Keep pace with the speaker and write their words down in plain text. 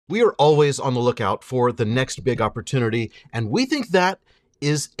We are always on the lookout for the next big opportunity, and we think that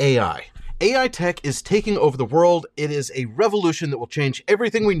is AI. AI tech is taking over the world. It is a revolution that will change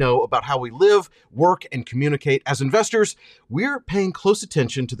everything we know about how we live, work, and communicate. As investors, we're paying close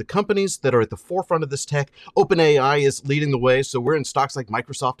attention to the companies that are at the forefront of this tech. OpenAI is leading the way, so we're in stocks like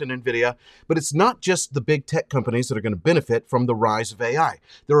Microsoft and Nvidia. But it's not just the big tech companies that are going to benefit from the rise of AI.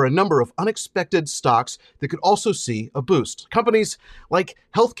 There are a number of unexpected stocks that could also see a boost. Companies like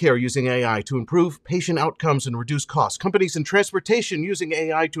healthcare using AI to improve patient outcomes and reduce costs. Companies in transportation using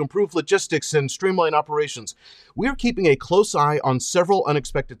AI to improve logistics and streamline operations. We're keeping a close eye on several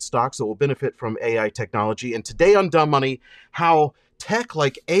unexpected stocks that will benefit from AI technology. And today on Dumb Money, how tech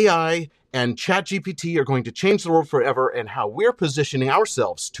like AI and ChatGPT are going to change the world forever, and how we're positioning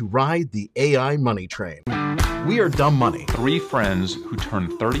ourselves to ride the AI money train. We are Dumb Money. Three friends who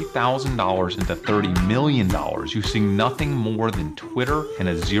turned $30,000 into $30 million using nothing more than Twitter and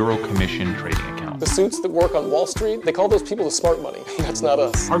a zero commission trading account. The suits that work on Wall Street, they call those people the smart money. That's not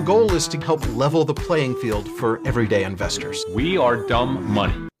us. Our goal is to help level the playing field for everyday investors. We are Dumb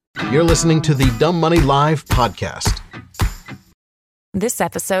Money. You're listening to the Dumb Money Live podcast. This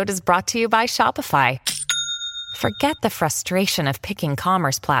episode is brought to you by Shopify. Forget the frustration of picking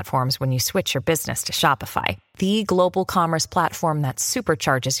commerce platforms when you switch your business to Shopify, the global commerce platform that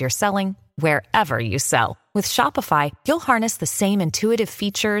supercharges your selling wherever you sell. With Shopify, you'll harness the same intuitive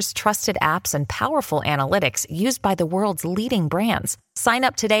features, trusted apps, and powerful analytics used by the world's leading brands. Sign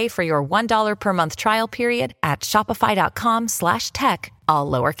up today for your $1 per month trial period at shopify.com/tech, all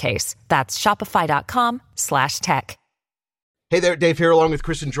lowercase. That's shopify.com/tech. Hey there, Dave here, along with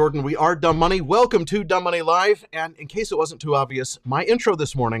Chris and Jordan. We are Dumb Money. Welcome to Dumb Money Live. And in case it wasn't too obvious, my intro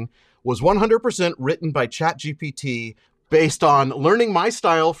this morning was 100% written by ChatGPT based on learning my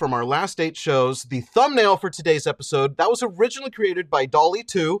style from our last 8 shows. The thumbnail for today's episode, that was originally created by Dolly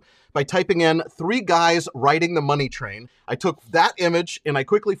 2 by typing in 3 guys riding the money train. I took that image and I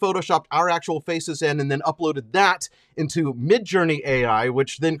quickly photoshopped our actual faces in and then uploaded that into Midjourney AI,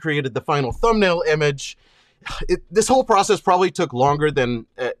 which then created the final thumbnail image. This whole process probably took longer than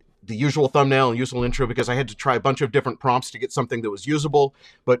the usual thumbnail and usual intro because I had to try a bunch of different prompts to get something that was usable.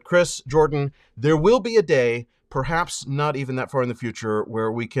 But Chris, Jordan, there will be a day, perhaps not even that far in the future,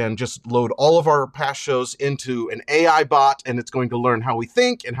 where we can just load all of our past shows into an AI bot and it's going to learn how we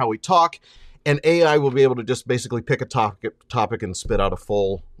think and how we talk. And AI will be able to just basically pick a topic and spit out a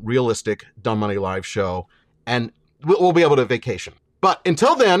full, realistic Dumb Money Live show. And we'll be able to vacation. But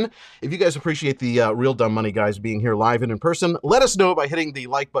until then, if you guys appreciate the real Dumb Money guys being here live and in person, let us know by hitting the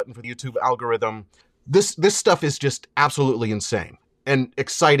like button for the YouTube algorithm. This stuff is just absolutely insane and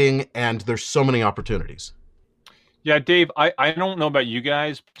exciting, and there's so many opportunities. Yeah, Dave, I don't know about you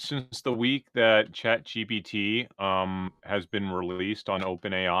guys. Since the week that ChatGPT has been released on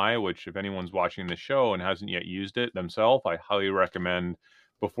OpenAI, which if anyone's watching the show and hasn't yet used it themselves, I highly recommend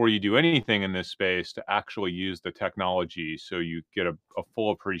before you do anything in this space to actually use the technology so you get a full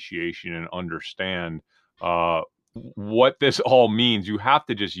appreciation and understand what this all means. You have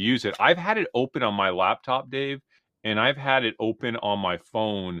to just use it. I've had it open on my laptop, Dave, and I've had it open on my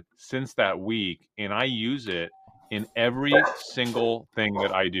phone since that week, and I use it in every single thing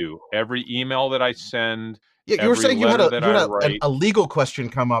that I do, every email that I send. Yeah, you were saying you had a legal question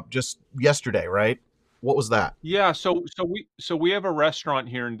come up just yesterday, right? What was that? Yeah, so we have a restaurant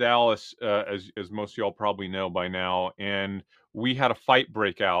here in Dallas, as most of y'all probably know by now, and we had a fight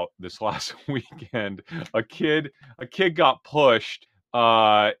break out this last weekend. A kid got pushed,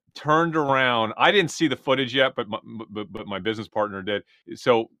 turned around. I didn't see the footage yet, but my business partner did.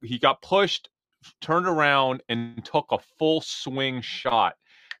 So he got pushed, turned around, and took a full swing shot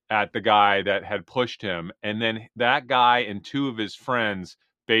at the guy that had pushed him, and then that guy and 2 of his friends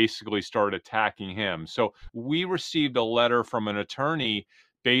basically started attacking him. So we received a letter from an attorney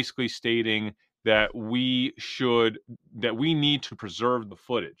basically stating that we need to preserve the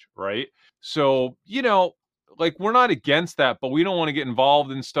footage, right? So, like, we're not against that, but we don't want to get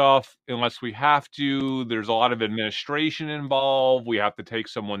involved in stuff unless we have to. There's a lot of administration involved. We have to take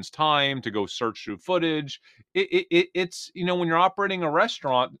someone's time to go search through footage. It's, when you're operating a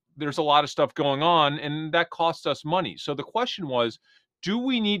restaurant, there's a lot of stuff going on, and that costs us money. So the question was, do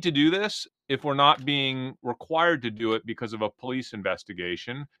we need to do this if we're not being required to do it because of a police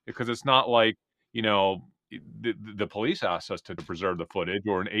investigation? Because it's not like, the police asked us to preserve the footage,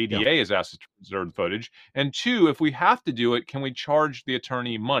 or an ADA has asked us to preserve the footage. And 2, if we have to do it, can we charge the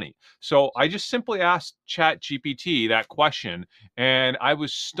attorney money? So I just simply asked ChatGPT that question, and I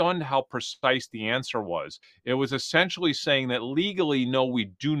was stunned how precise the answer was. It was essentially saying that legally, no, we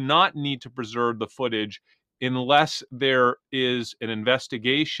do not need to preserve the footage unless there is an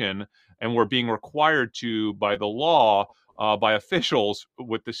investigation and we're being required to by the law, by officials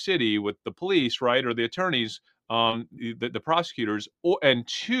with the city, with the police, right, or the attorneys, the prosecutors, and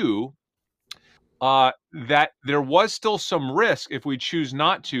two, that there was still some risk if we choose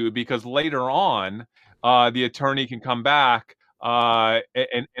not to, because later on, the attorney can come back,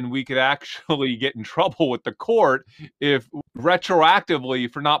 and we could actually get in trouble with the court if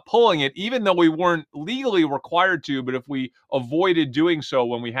retroactively for not pulling it, even though we weren't legally required to, but if we avoided doing so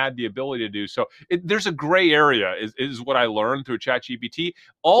when we had the ability to do so. There's a gray area is what I learned through ChatGPT.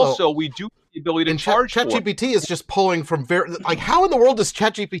 Also, we do have the ability to charge for it. ChatGPT is just pulling from how in the world does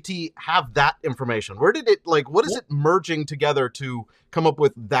ChatGPT have that information? Where did it, what is it merging together to come up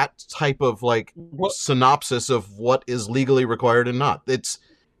with that type of synopsis of what is legally required and not?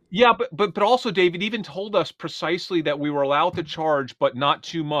 Yeah, but also, David even told us precisely that we were allowed to charge, but not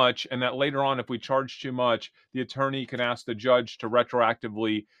too much, and that later on, if we charge too much, the attorney can ask the judge to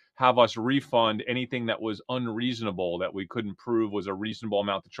retroactively have us refund anything that was unreasonable, that we couldn't prove was a reasonable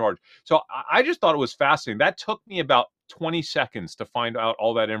amount to charge. So I just thought it was fascinating. That took me about 20 seconds to find out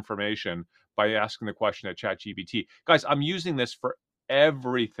all that information by asking the question at ChatGPT. Guys, I'm using this for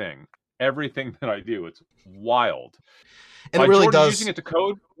everything that I do. It's wild. And it really Jordan, does. Using it to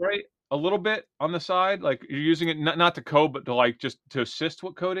code, right? A little bit on the side, you're using it not to code, but to just to assist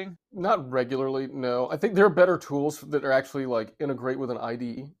with coding. Not regularly, no. I think there are better tools that are actually integrate with an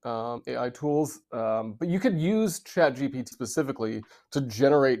IDE, AI tools. But you could use ChatGPT specifically to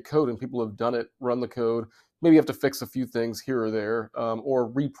generate code, and people have done it. Run the code. Maybe you have to fix a few things here or there, or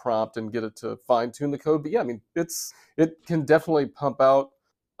reprompt and get it to fine tune the code. But yeah, I mean, it can definitely pump out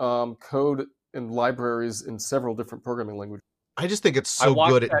code in libraries in several different programming languages. I just think it's so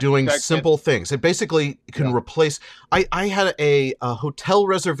good at doing simple things. It basically can replace. I had a hotel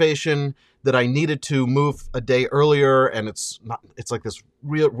reservation that I needed to move a day earlier, and it's like this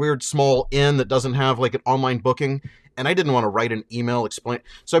weird small inn that doesn't have an online booking, and I didn't want to write an email explain.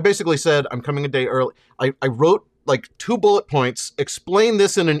 So I basically said, I'm coming a day early. I wrote 2 bullet points, explain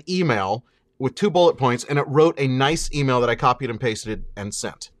this in an email with 2 bullet points, and it wrote a nice email that I copied and pasted and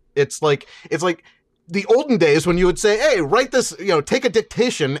sent. It's like the olden days when you would say, hey, write this, take a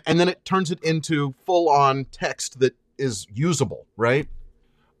dictation, and then it turns it into full-on text that is usable, right?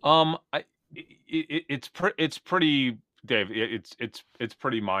 It's pretty, Dave. It's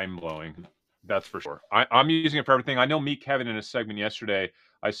pretty mind-blowing. That's for sure. I'm using it for everything. I know Meet Kevin in a segment yesterday,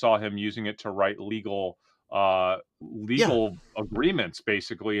 I saw him using it to write legal agreements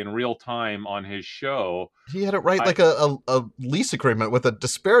basically in real time on his show. He had it write a lease agreement with a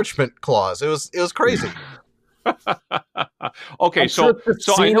disparagement clause. It was crazy. Okay, so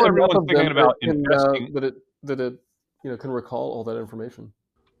I know everyone's thinking about investing. That it can recall all that information.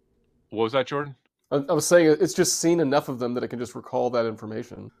 What was that, Jordan? I was saying it's just seen enough of them that it can just recall that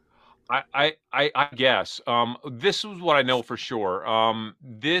information. I guess this is what I know for sure.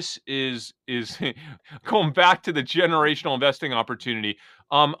 This is going back to the generational investing opportunity.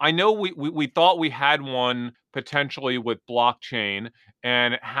 I know we thought we had one potentially with blockchain,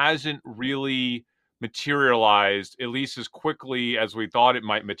 and it hasn't really materialized, at least as quickly as we thought it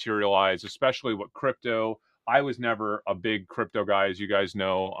might materialize, especially with crypto. I was never a big crypto guy, as you guys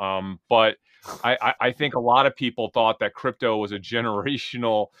know, but I think a lot of people thought that crypto was a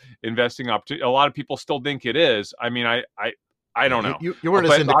generational investing opportunity. A lot of people still think it is. I mean, I don't know. You weren't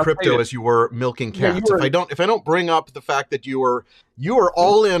as into crypto as you were milking cats. Yeah, if I don't bring up the fact that you were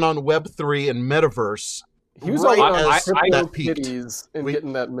all in on Web3 and metaverse, he was all in on crypto kitties and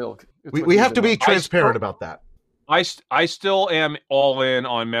getting that milk. We have to be transparent about that. I still am all in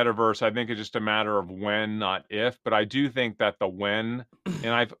on metaverse. I think it's just a matter of when, not if. But I do think that the when,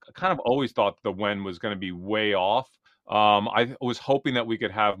 and I've kind of always thought the when was going to be way off. I was hoping that we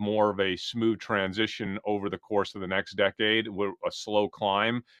could have more of a smooth transition over the course of the next decade, with a slow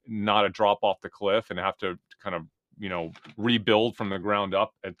climb, not a drop off the cliff, and have to kind of rebuild from the ground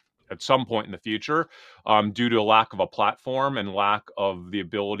up at some point in the future, due to a lack of a platform and lack of the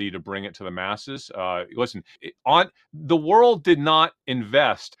ability to bring it to the masses. Listen, the world did not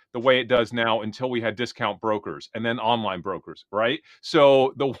invest the way it does now until we had discount brokers and then online brokers, right?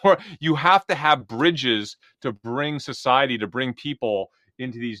 So you have to have bridges to bring society, to bring people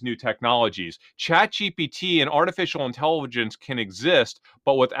into these new technologies. ChatGPT and artificial intelligence can exist,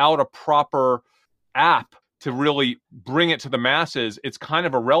 but without a proper app to really bring it to the masses, it's kind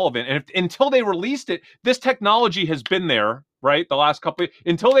of irrelevant. And until they released it, this technology has been there, right? The last couple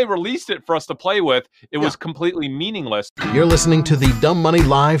until they released it for us to play with, it was completely meaningless. You're listening to the Dumb Money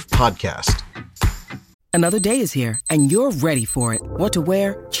Live podcast. Another day is here, and you're ready for it. What to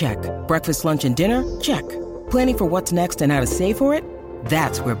wear? Check. Breakfast, lunch, and dinner? Check. Planning for what's next and how to save for it?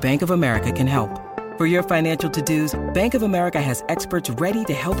 That's where Bank of America can help. For your financial to-dos, Bank of America has experts ready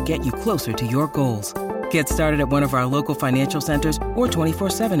to help get you closer to your goals. Get started at one of our local financial centers or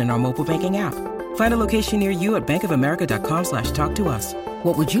 24/7 in our mobile banking app. Find a location near you at bankofamerica.com/talktous.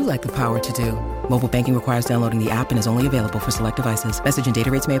 What would you like the power to do? Mobile banking requires downloading the app and is only available for select devices. Message and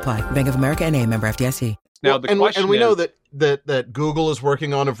data rates may apply. Bank of America N.A., member FDIC. Now, the question and we is, know that Google is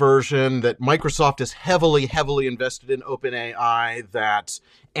working on a version, that Microsoft is heavily invested in OpenAI, that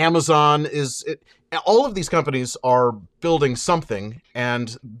Amazon is all of these companies are building something,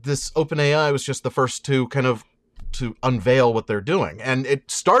 and this OpenAI was just the first to unveil what they're doing. And it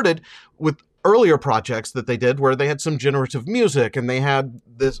started with earlier projects that they did where they had some generative music, and they had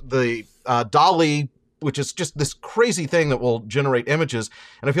the DALL-E, which is just this crazy thing that will generate images.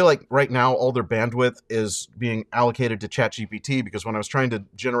 And I feel like right now all their bandwidth is being allocated to ChatGPT, because when I was trying to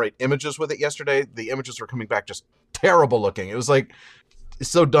generate images with it yesterday, the images were coming back just terrible looking. It was like, it's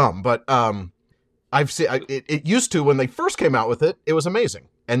so dumb. But I've seen it used to, when they first came out with it, it was amazing.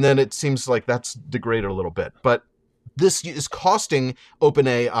 And then it seems like that's degraded a little bit. But this is costing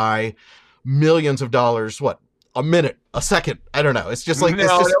OpenAI millions of dollars, a minute, a second, I don't know. It's just like, it's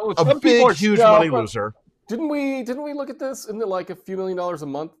just a big, huge money loser. Didn't we look at this? Isn't it like a few $1 million a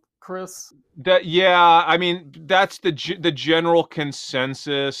month, Chris? I mean, that's the general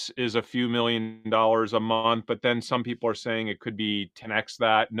consensus is a few $1 million a month, but then some people are saying it could be 10x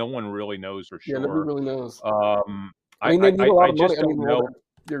that. No one really knows for sure. Yeah, nobody really knows. They need a lot of money. Don't know.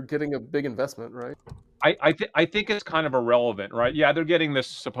 You're getting a big investment, right? I think it's kind of irrelevant, right? Yeah, they're getting this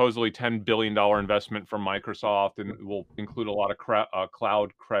supposedly $10 billion investment from Microsoft, and it will include a lot of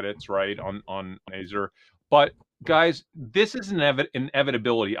cloud credits, right, on Azure. But guys, this is an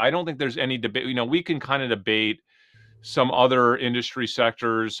inevitability. I don't think there's any debate. We can kind of debate some other industry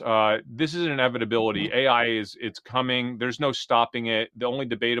sectors. This is an inevitability. AI it's coming. There's no stopping it. The only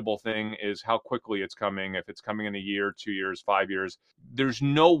debatable thing is how quickly it's coming. If it's coming in a year, 2 years, 5 years, there's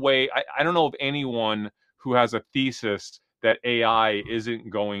no way. I don't know of anyone who has a thesis that AI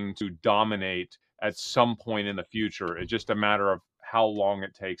isn't going to dominate at some point in the future. It's just a matter of how long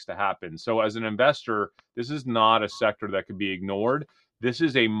it takes to happen. So as an investor, this is not a sector that could be ignored. This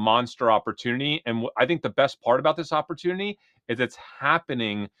is a monster opportunity. And I think the best part about this opportunity is it's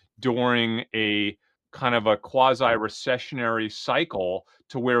happening during a kind of a quasi-recessionary cycle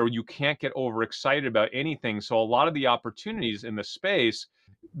to where you can't get overexcited about anything. So a lot of the opportunities in the space,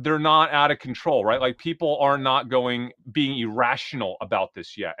 they're not out of control, right? Like people are not being irrational about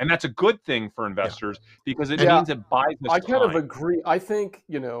this yet. And that's a good thing for investors because it means it buys us time. Kind of agree. I think,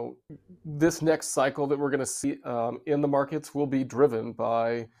 this next cycle that we're going to see in the markets will be driven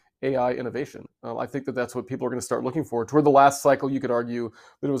by AI innovation. I think that's what people are going to start looking for. Toward the last cycle, you could argue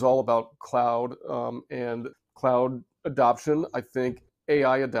that it was all about cloud and cloud adoption. I think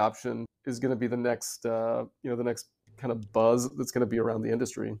AI adoption is going to be the next kind of buzz that's going to be around the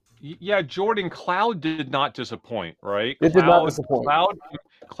industry. Yeah, Jordan, cloud did not disappoint, right? It did not disappoint.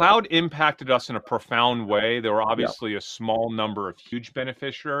 Cloud impacted us in a profound way. There were obviously a small number of huge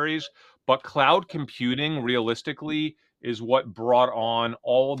beneficiaries, but cloud computing realistically is what brought on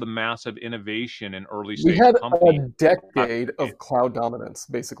all the massive innovation in early stage companies. We had a decade of cloud dominance,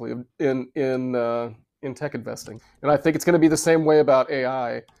 basically, in tech investing, and I think it's going to be the same way about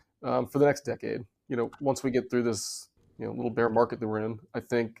AI for the next decade. Once we get through this, little bear market that we're in, I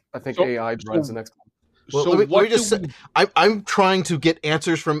think AI drives the next one. Well, let me just say, I'm trying to get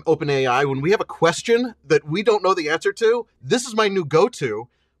answers from OpenAI. When we have a question that we don't know the answer to, this is my new go-to.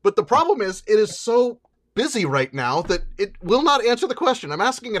 But the problem is, it is so busy right now that it will not answer the question. I'm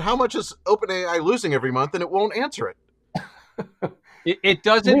asking it how much is OpenAI losing every month, and it won't answer it. It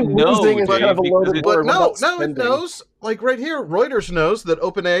doesn't know. It knows. Like right here, Reuters knows that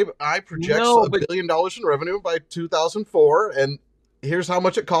OpenAI projects $1 billion in revenue by 2004, and here's how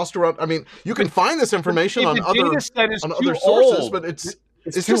much it costs around. I mean, you can find this information on other sources, but it's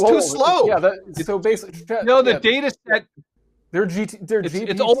just too slow. Yeah, so basically, the data set. Their GPT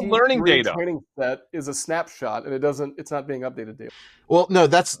it's old learning data. Training set is a snapshot, and it's not being updated daily. Well, no,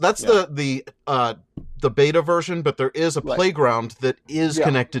 that's the beta version, but there is a playground that is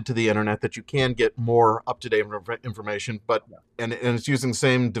connected to the internet that you can get more up to date information. But and it's using the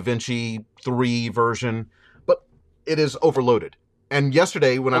same DaVinci 3 version, but it is overloaded. And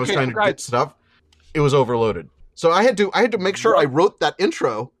yesterday, when I was trying to get stuff, it was overloaded. So I had to make sure I wrote that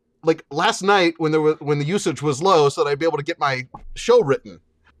intro like last night when the usage was low, so that I'd be able to get my show written.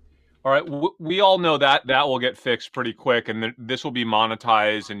 All right, we all know that will get fixed pretty quick, and this will be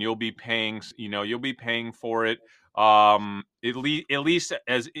monetized, and you'll be paying for it. at least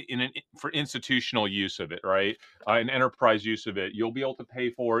as for institutional use of it, right? An enterprise use of it, you'll be able to pay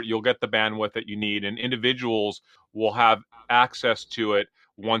for it. You'll get the bandwidth that you need, and individuals will have access to it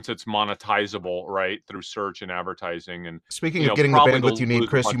once it's monetizable, right, through search and advertising. And speaking of getting the bandwidth you need,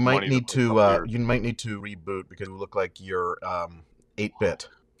 Chris, you might need to reboot because you look like you're 8-bit.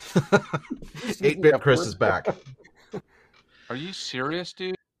 8-bit Chris is back. Are you serious,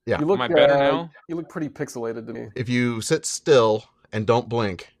 dude? Yeah. You look, Am I better now? You look pretty pixelated to me. If you sit still and don't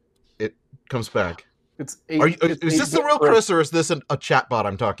blink, it comes back. Is this the real Chris, or is this a chatbot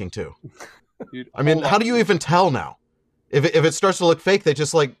I'm talking to? Dude, I mean, how do you even tell now? If it starts to look fake, they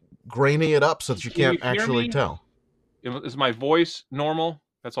just like grainy it up so that you can't actually tell. Is my voice normal?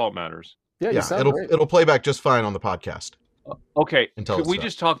 That's all that matters. Yeah, you sound great. It'll play back just fine on the podcast. Okay, could we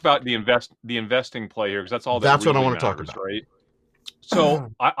just talk about the investing play here, because that's all. That's really what I want to talk about, right?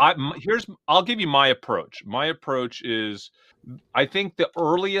 So I'll give you my approach. My approach is, I think the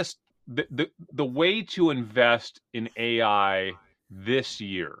earliest, the way to invest in AI this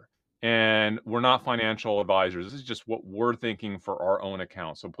year, and we're not financial advisors, this is just what we're thinking for our own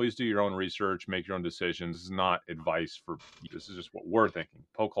account. So please do your own research, make your own decisions. This is not advice for you. This is just what we're thinking.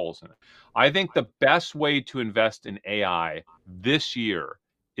 Poke holes in it. I think the best way to invest in AI this year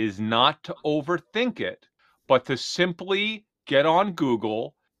is not to overthink it, but to simply get on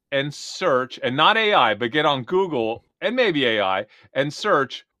Google and search, and not AI, but get on Google and maybe AI and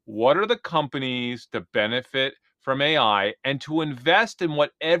search, what are the companies that benefit from AI, and to invest in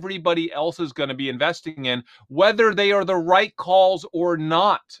what everybody else is going to be investing in, whether they are the right calls or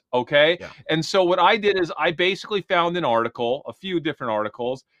not. Okay. Yeah. And so what I did is I basically found a few different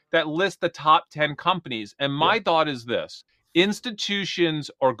articles that list the top 10 companies. And my thought is this: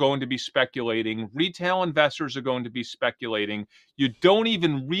 institutions are going to be speculating. Retail investors are going to be speculating. You don't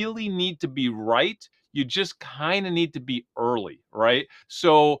even really need to be right. You just kind of need to be early, right?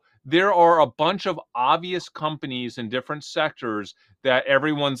 So there are a bunch of obvious companies in different sectors that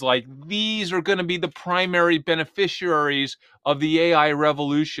everyone's like, these are going to be the primary beneficiaries of the AI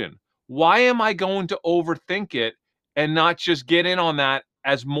revolution. Why am I going to overthink it and not just get in on that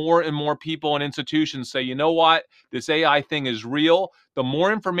as more and more people and institutions say, you know what, this AI thing is real? The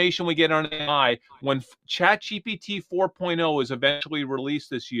more information we get on AI, when ChatGPT 4.0 is eventually released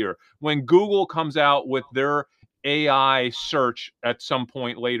this year, when Google comes out with their AI search at some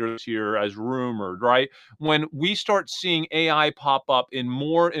point later this year, as rumored, right? When we start seeing AI pop up in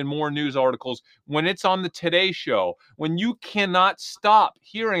more and more news articles, when it's on the Today Show, when you cannot stop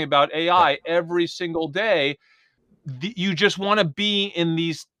hearing about AI every single day, you just want to be in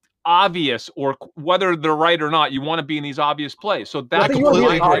these obvious, or whether they're right or not, you want to be in these obvious plays. So that's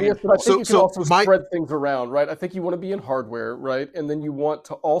completely obvious, but I think you can also spread things around, right? I think you want to be in hardware, right? And then you want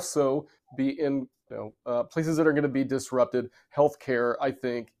to also be in places that are going to be disrupted. Healthcare, I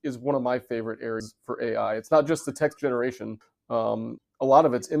think, is one of my favorite areas for AI. It's not just the text generation. A lot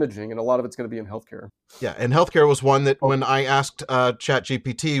of it's imaging, and a lot of it's going to be in healthcare. Yeah, and healthcare was one that when I asked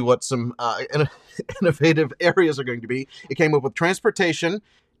ChatGPT what some innovative areas are going to be, it came up with transportation,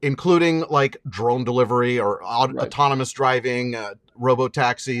 including like drone delivery or autonomous driving,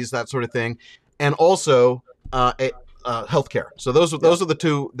 robo-taxis, that sort of thing, and also healthcare. So those are the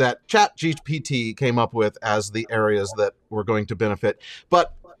two that ChatGPT came up with as the areas that were going to benefit.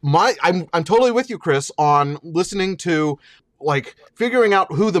 But I'm totally with you, Chris, on listening to, like, figuring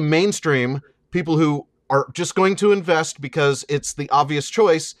out who the mainstream people who are just going to invest because it's the obvious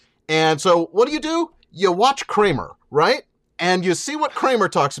choice. And so what do? You watch Cramer, right? And you see what Cramer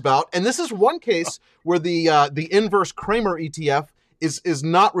talks about. And this is one case where the inverse Cramer ETF is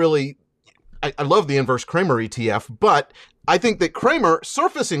not really, I love the inverse Cramer ETF, but I think that Cramer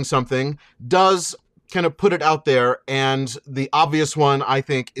surfacing something does kind of put it out there. And the obvious one, I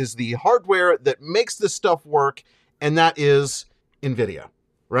think, is the hardware that makes this stuff work. And that is NVIDIA,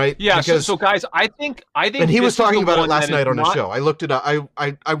 right? Yeah. Because, so guys, I think. And he was talking about it last night on his show. I looked it up.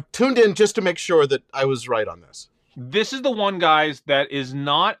 I tuned in just to make sure that I was right on this. This is the one, guys, that is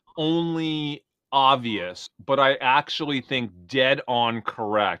not only obvious, but I actually think dead on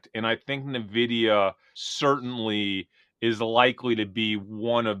correct. And I think NVIDIA certainly is likely to be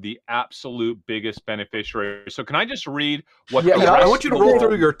one of the absolute biggest beneficiaries. So can I just read what I want you to roll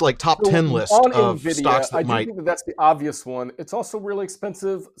through your top 10 list of NVIDIA, stocks that I think that's the obvious one. It's also really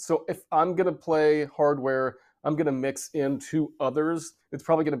expensive. So if I'm going to play hardware, I'm going to mix in two others. It's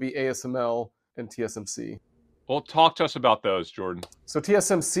probably going to be ASML and TSMC. Well, talk to us about those, Jordan. So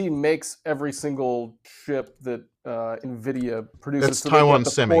TSMC makes every single chip that NVIDIA produces. That's so Taiwan the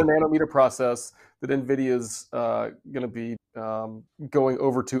Semi. 4-nanometer process that NVIDIA's going to be going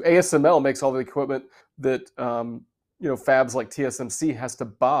over to. ASML makes all the equipment that fabs like TSMC has to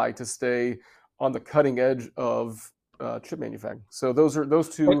buy to stay on the cutting edge of chip manufacturing. So those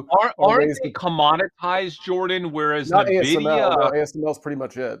two aren't they commoditized, Jordan? Whereas not NVIDIA, ASML. No, ASML is pretty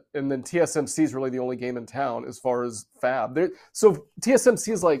much it, and then TSMC is really the only game in town as far as fab. So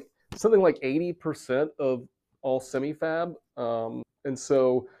TSMC is like something like 80% of all semi fab, and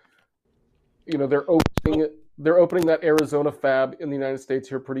so they're opening that Arizona fab in the United States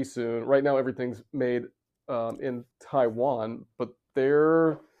here pretty soon. Right now, everything's made in Taiwan, but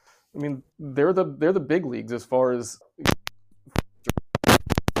they're the big leagues as far as.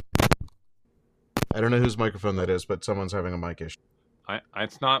 I don't know whose microphone that is, but someone's having a mic issue.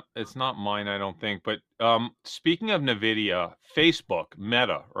 It's not mine, I don't think. But speaking of NVIDIA, Facebook,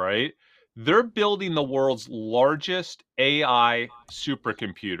 Meta, right? They're building the world's largest AI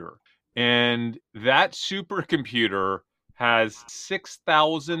supercomputer. And that supercomputer has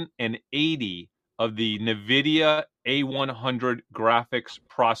 6,080 of the NVIDIA A100 graphics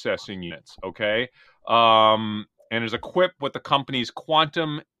processing units, okay? And is equipped with the company's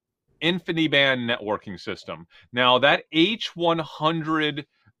quantum InfiniBand networking system. Now, that H100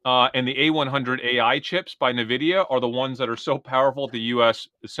 and the A100 AI chips by NVIDIA are the ones that are so powerful the U.S.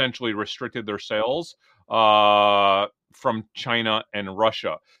 essentially restricted their sales from China and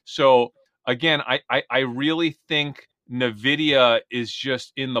Russia. So, again, I really think NVIDIA is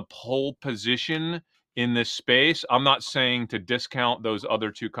just in the pole position in this space. I'm not saying to discount those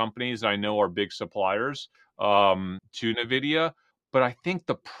other two companies I know are big suppliers to NVIDIA, but I think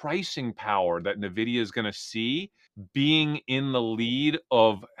the pricing power that NVIDIA is going to see being in the lead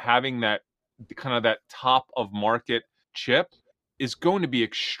of having that kind of that top of market chip is going to be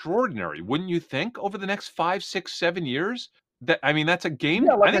extraordinary. Wouldn't you think over the next 5, 6, 7 years? That's a game.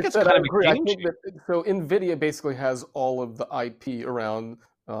 Yeah, like I think it's said, kind I of agree. a I game think changer. so NVIDIA basically has all of the IP around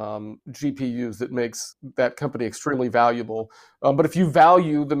GPUs that makes that company extremely valuable. But if you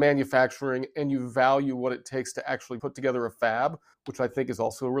value the manufacturing and you value what it takes to actually put together a fab, which I think is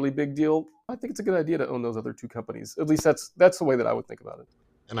also a really big deal, I think it's a good idea to own those other two companies. At least that's the way that I would think about it.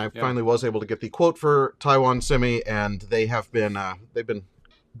 And I finally was able to get the quote for Taiwan Semi, and they have been they've been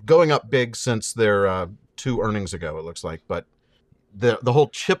going up big since their 2 earnings ago, it looks like. But the whole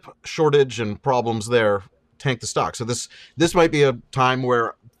chip shortage and problems there tanked the stock. So this might be a time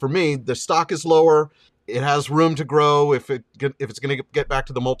where, for me, the stock is lower. It has room to grow if it's going to get back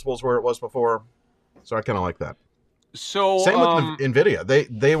to the multiples where it was before. So I kind of like that. So same with NVIDIA.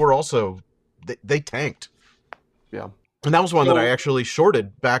 They were also they tanked. Yeah. And that was one that I actually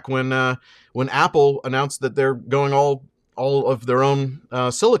shorted back when Apple announced that they're going all of their own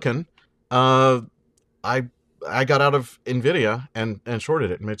silicon. I got out of NVIDIA and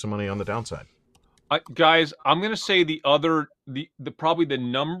shorted it and made some money on the downside. Guys, I'm going to say the probably the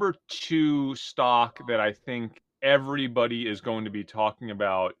number 2 stock that I think everybody is going to be talking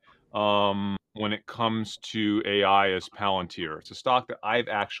about when it comes to AI is Palantir. It's a stock that I've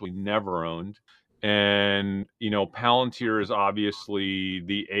actually never owned. And, Palantir is obviously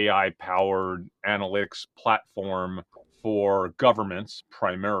the AI-powered analytics platform for governments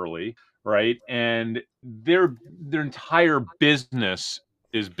primarily, right? And their entire business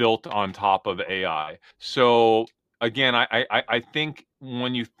is built on top of AI. So again, I think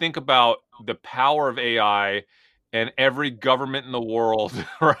when you think about the power of AI and every government in the world,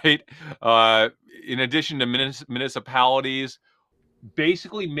 right, in addition to municipalities,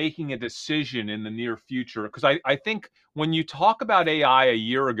 basically making a decision in the near future. Because I think when you talk about AI a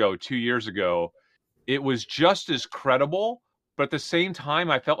year ago, 2 years ago, it was just as credible. But at the same time,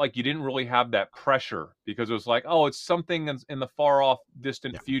 I felt like you didn't really have that pressure because it was like, oh, it's something in the far off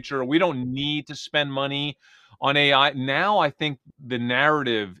distant future. We don't need to spend money on AI. Now I think the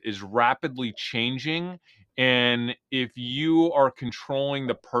narrative is rapidly changing. And if you are controlling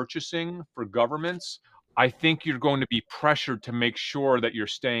the purchasing for governments, I think you're going to be pressured to make sure that you're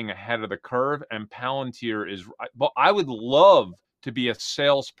staying ahead of the curve. And Palantir is, well, I would love to be a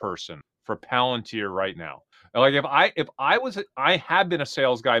salesperson for Palantir right now. Like I have been a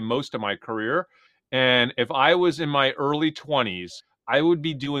sales guy most of my career. And if I was in my early 20s, I would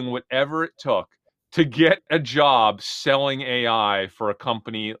be doing whatever it took to get a job selling AI for a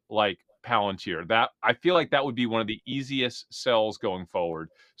company like Palantir. That I feel like that would be one of the easiest sells going forward.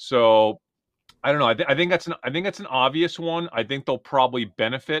 So I don't know. I think that's an obvious one. I think they'll probably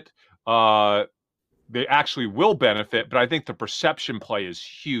benefit they actually will benefit, but I think the perception play is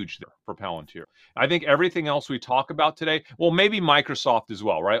huge there for Palantir. I think everything else we talk about today, well, maybe Microsoft as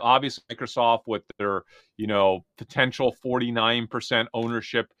well, right? Obviously, Microsoft with their, potential 49%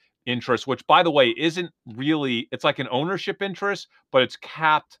 ownership interest, which, by the way, isn't really, it's like an ownership interest, but it's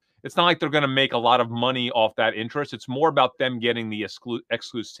capped. It's not like they're going to make a lot of money off that interest. It's more about them getting the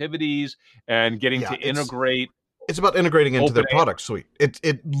exclusivities and getting to integrate. It's about integrating into their product suite.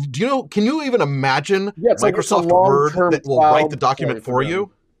 Can you even imagine Microsoft Word that will write the document for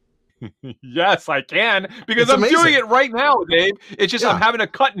you? Yes, I can, because I'm doing it right now, Dave. It's just I'm having to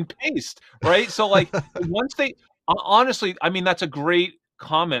cut and paste, right? So like once they, honestly, I mean, that's a great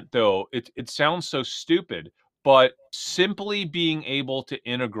comment though. It sounds so stupid, but simply being able to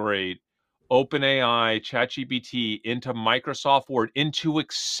integrate OpenAI, ChatGPT into Microsoft Word, into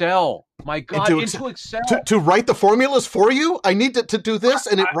Excel. My God, into Excel. To write the formulas for you? I need to do this,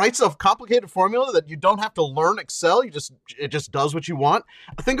 and it writes a complicated formula that you don't have to learn Excel. It just does what you want.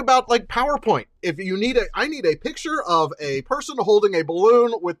 Think about like PowerPoint. If you need I need a picture of a person holding a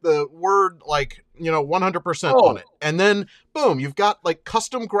balloon with the word 100% on it. And then boom, you've got like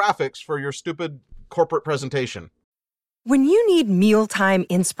custom graphics for your stupid corporate presentation. When you need mealtime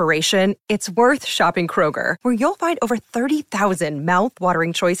inspiration, it's worth shopping Kroger, where you'll find over 30,000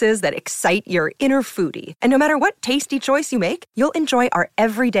 mouth-watering choices that excite your inner foodie. And no matter what tasty choice you make, you'll enjoy our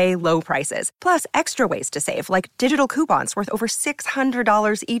everyday low prices, plus extra ways to save, like digital coupons worth over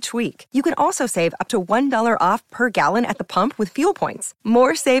 $600 each week. You can also save up to $1 off per gallon at the pump with fuel points.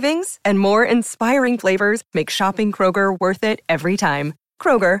 More savings and more inspiring flavors make shopping Kroger worth it every time.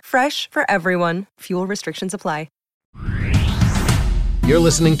 Kroger, fresh for everyone. Fuel restrictions apply. You're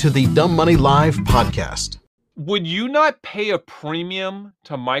listening to the Dumb Money Live podcast. Would you not pay a premium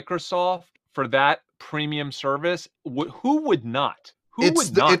to Microsoft for that premium service? Who would not? Who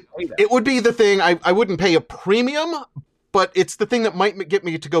would not pay that? It would be the thing. I wouldn't pay a premium, but it's the thing that might get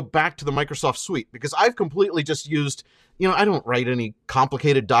me to go back to the Microsoft suite, because I've completely just used, I don't write any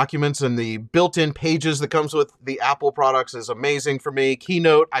complicated documents, and the built-in pages that comes with the Apple products is amazing for me.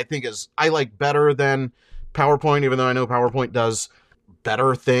 Keynote, I like better than PowerPoint, even though I know PowerPoint does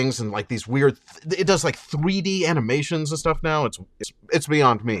better things and like these weird, it does like 3D animations and stuff now. It's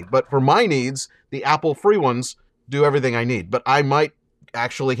beyond me. But for my needs, the Apple free ones do everything I need. But I might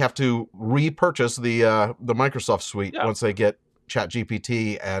actually have to repurchase the Microsoft suite once they get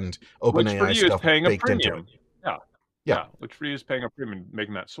ChatGPT and OpenAI stuff baked into it. Yeah, which for you is paying a premium,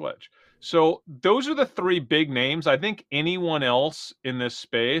 making that switch. So those are the three big names. I think anyone else in this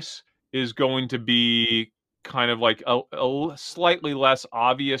space is going to be kind of like a slightly less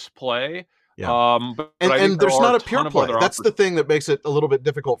obvious play. Yeah. But and there's not a pure play. That's the thing that makes it a little bit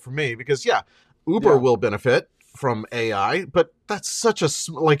difficult for me, because Uber will benefit from AI, but that's such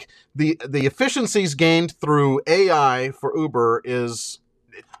the efficiencies gained through AI for Uber is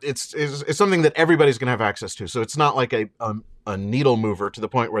something that everybody's going to have access to. So it's not like a needle mover to the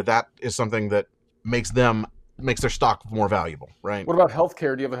point where that is something that makes their stock more valuable, right? What about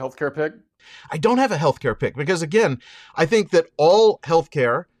healthcare? Do you have a healthcare pick? I don't have a healthcare pick, because again, I think that all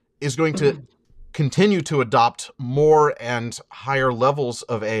healthcare is going to continue to adopt more and higher levels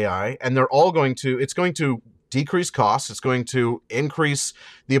of AI, and it's going to decrease costs. It's going to increase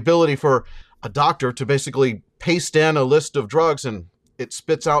the ability for a doctor to basically paste in a list of drugs, and it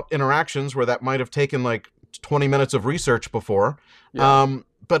spits out interactions where that might have taken like 20 minutes of research before. Yeah.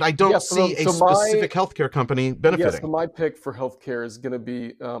 But I don't see a specific healthcare company benefiting. So my pick for healthcare is going to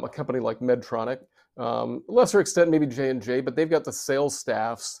be a company like Medtronic. Lesser extent, maybe J&J, but they've got the sales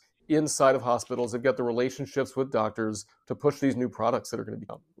staffs inside of hospitals. They've got the relationships with doctors to push these new products that are going to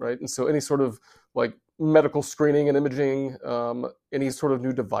be out, right? And so any sort of like medical screening and imaging, any sort of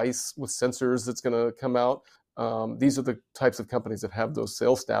new device with sensors that's going to come out, these are the types of companies that have those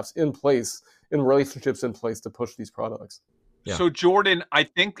sales staffs in place, and relationships in place to push these products. Yeah. So Jordan, I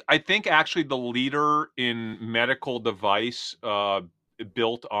think actually the leader in medical device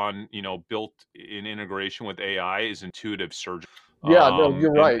built in integration with AI is Intuitive Surgical. Yeah, no,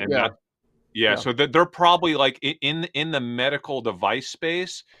 you're right. So they're probably like in the medical device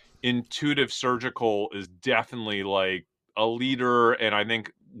space. Intuitive Surgical is definitely like a leader, and I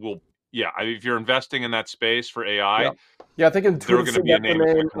think if you're investing in that space for AI, I think Intuitive is a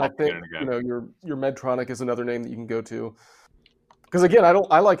name. I think your Medtronic is another name that you can go to. Because again,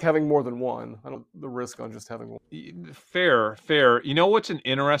 I like having more than one. I don't the risk on just having one. Fair. You know what's an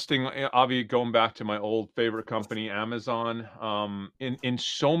interesting, Avi, going back to my old favorite company, Amazon. In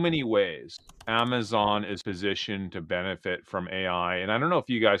so many ways, Amazon is positioned to benefit from AI. And I don't know if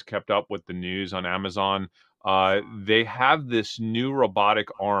you guys kept up with the news on Amazon. They have this new robotic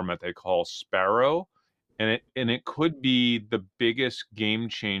arm that they call Sparrow. and it could be the biggest game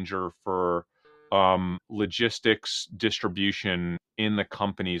changer for logistics distribution in the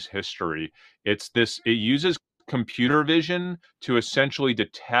company's history. It uses computer vision to essentially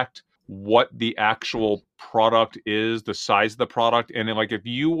detect what the actual product is, the size of the product. And like if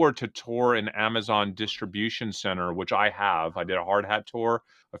you were to tour an Amazon distribution center, which I did a hard hat tour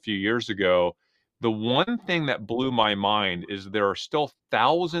a few years ago. The one thing that blew my mind is there are still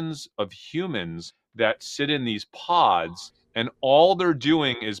thousands of humans that sit in these pods, and all they're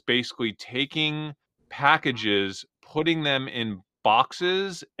doing is basically taking packages, putting them in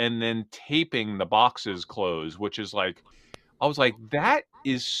boxes, and then taping the boxes closed, which is like, I was like, that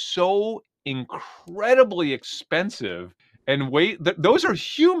is so incredibly expensive. And those are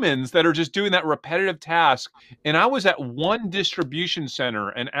humans that are just doing that repetitive task. And I was at one distribution center,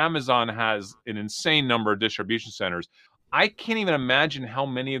 and Amazon has an insane number of distribution centers. I can't even imagine how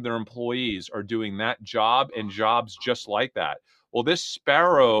many of their employees are doing that job and jobs just like that. Well, this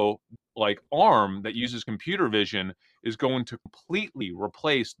Sparrow arm that uses computer vision is going to completely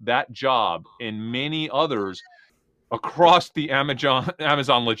replace that job and many others across the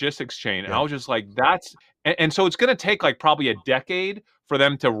Amazon logistics chain. And I was just like, and so it's going to take probably a decade for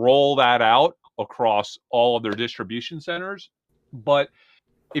them to roll that out across all of their distribution centers. But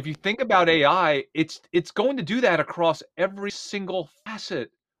if you think about AI, it's going to do that across every single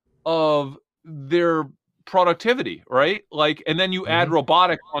facet of their productivity, right? And then you add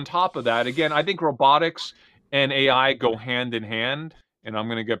robotics on top of that. Again, I think robotics and AI go hand in hand. And I'm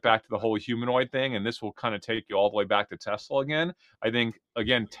going to get back to the whole humanoid thing, and this will kind of take you all the way back to Tesla again. I think,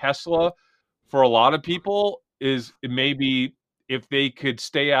 again, Tesla, for a lot of people, is maybe if they could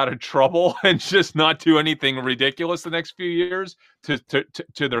stay out of trouble and just not do anything ridiculous the next few years to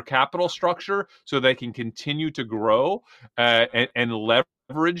their capital structure so they can continue to grow and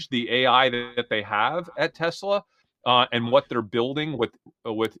leverage the AI that they have at Tesla and what they're building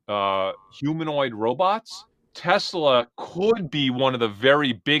with humanoid robots. Tesla could be one of the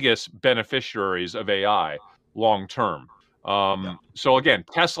very biggest beneficiaries of AI long term. So again,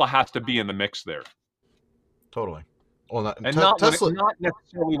 Tesla has to be in the mix there. Totally. Well, not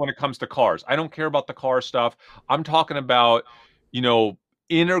necessarily when it comes to cars. I don't care about the car stuff. I'm talking about,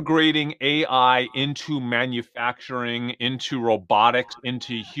 integrating AI into manufacturing, into robotics,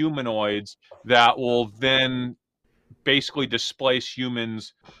 into humanoids that will then basically displace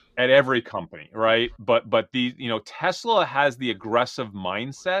humans at every company, right? But Tesla has the aggressive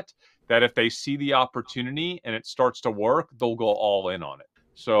mindset that if they see the opportunity and it starts to work, they'll go all in on it.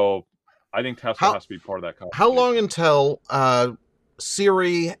 So I think Tesla has to be part of that company. How long until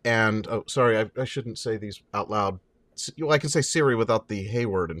Siri and I shouldn't say these out loud. I can say Siri without the Hey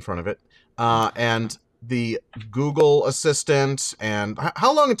word in front of it, and the Google Assistant, and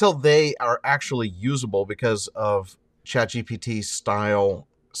how long until they are actually usable because of ChatGPT style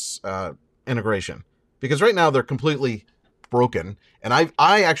integration? Because right now they're completely broken, and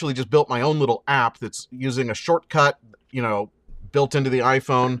I actually just built my own little app that's using a shortcut, built into the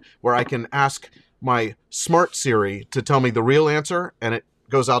iPhone, where I can ask my smart Siri to tell me the real answer, and it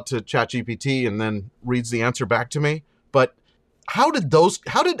goes out to ChatGPT and then reads the answer back to me. But how did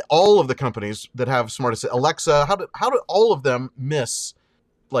all of the companies that have smart Alexa, how did all of them miss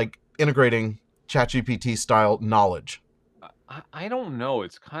integrating ChatGPT style knowledge? I don't know.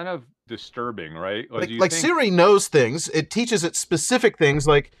 It's kind of disturbing, right? Siri knows things. It teaches it specific things,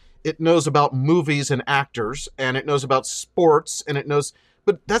 like it knows about movies and actors, and it knows about sports, and it knows,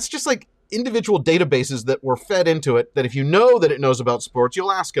 but that's just individual databases that were fed into it, that if you know that it knows about sports,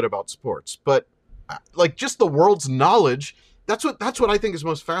 you'll ask it about sports. But just the world's knowledge, that's what I think is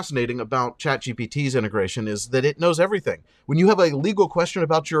most fascinating about ChatGPT's integration, is that it knows everything. When you have a legal question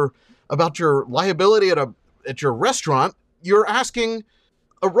about your liability at your restaurant, you're asking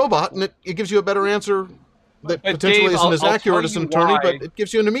a robot, and it gives you a better answer that potentially Dave, isn't as accurate as an attorney, why. but it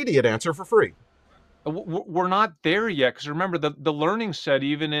gives you an immediate answer for free. We're not there yet, because remember, the learning set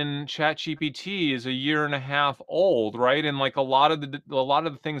even in ChatGPT is a year and a half old, right? And a lot of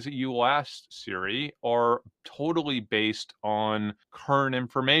the things that you will ask Siri are totally based on current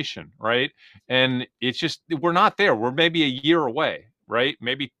information, right? And it's just, we're not there. We're maybe a year away, right?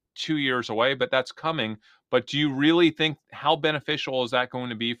 Maybe 2 years away, but that's coming. But do you really think, how beneficial is that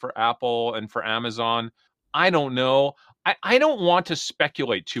going to be for Apple and for Amazon? I don't know. I don't want to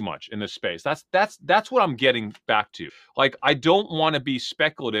speculate too much in this space. That's what I'm getting back to. I don't want to be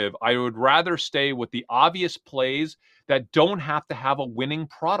speculative. I would rather stay with the obvious plays that don't have to have a winning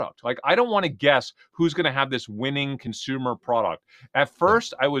product. I don't want to guess who's going to have this winning consumer product. At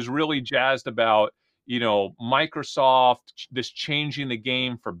first, I was really jazzed about, Microsoft, this changing the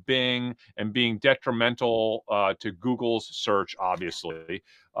game for Bing and being detrimental to Google's search, obviously,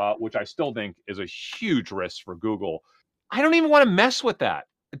 which I still think is a huge risk for Google. I don't even want to mess with that.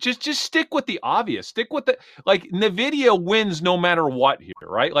 Just stick with the obvious. Stick with NVIDIA wins no matter what here,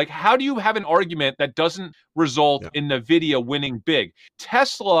 right? Like, how do you have an argument that doesn't result in NVIDIA winning big?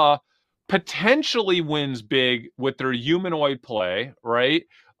 Tesla potentially wins big with their humanoid play, right?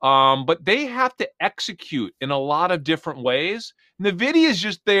 But they have to execute in a lot of different ways. NVIDIA is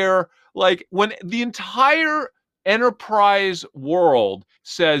just there, like, when the entire enterprise world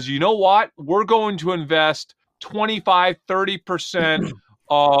says, you know what, we're going to invest 25, 30%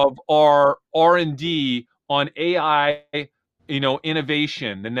 of our R&D on AI,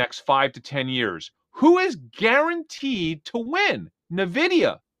 innovation the next 5 to 10 years. Who is guaranteed to win?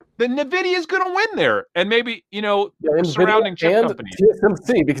 NVIDIA. The NVIDIA is going to win there, and maybe surrounding chip and companies.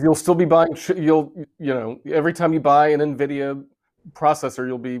 TSMC, because you'll still be buying. Every time you buy an NVIDIA processor,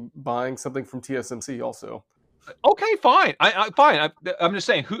 you'll be buying something from TSMC also. Okay, fine. I'm just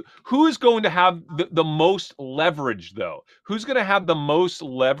saying, who is going to have the most leverage, though? Who's going to have the most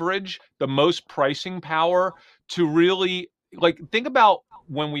leverage, the most pricing power to really, think about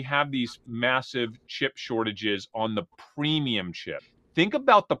when we have these massive chip shortages on the premium chip. Think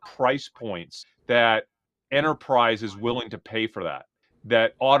about the price points that enterprise is willing to pay for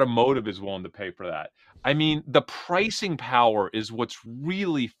that automotive is willing to pay for that. I mean, the pricing power is what's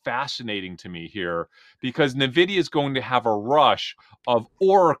really fascinating to me here, because NVIDIA is going to have a rush of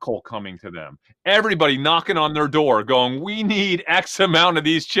Oracle coming to them. Everybody knocking on their door going, we need X amount of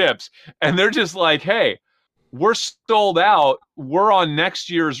these chips. And they're just like, hey, we're sold out. We're on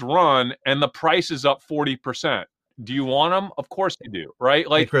next year's run and the price is up 40%. Do you want them? Of course you do, right?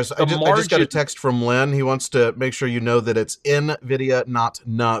 Hey, Chris, I just got a text from Len. He wants to make sure you know that it's NVIDIA, not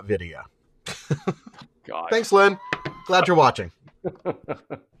NVIDIA. God. Thanks, Len. Glad you're watching.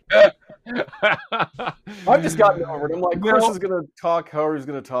 I've just gotten over it. I'm like, Chris is going to talk however he's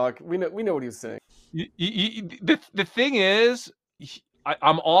going to talk. We know what he's saying. The thing is,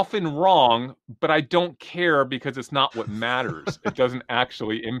 I'm often wrong, but I don't care because it's not what matters. It doesn't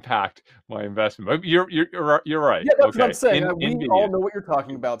actually impact my investment. But you're right. Yeah, that's what I'm saying. We all know what you're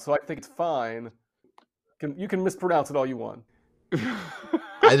talking about, so I think it's fine. You can mispronounce it all you want.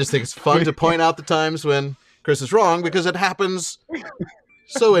 I just think it's fun to point out the times when Chris is wrong, because it happens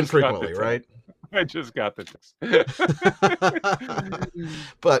so infrequently, right? I just got the text.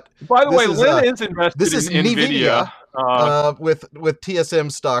 But by the way, Lynn is invested this is in NVIDIA with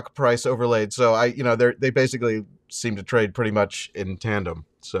TSM stock price overlaid. So they basically seem to trade pretty much in tandem.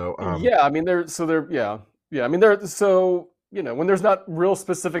 So when there's not real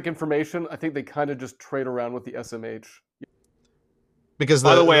specific information, I think they kind of just trade around with the SMH. Because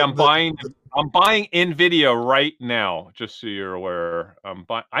by the way, I'm buying NVIDIA right now, just so you're aware.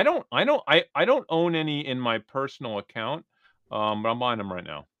 I don't own any in my personal account, but I'm buying them right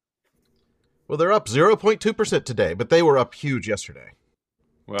now. Well, they're up 0.2% today, but they were up huge yesterday.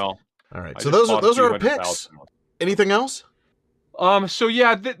 Well, all right. So those are our picks. Anything else?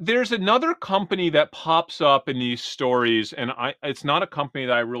 There's another company that pops up in these stories, and it's not a company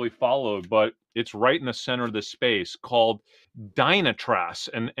that I really followed, but it's right in the center of the space, called Dynatrace.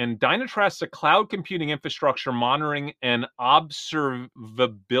 And Dynatrace is a cloud computing infrastructure monitoring and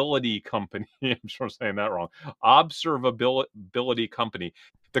observability company. I'm sure I'm saying that wrong. Observability company.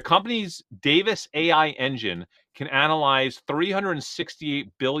 The company's Davis AI engine can analyze 368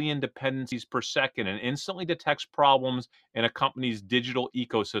 billion dependencies per second and instantly detects problems in a company's digital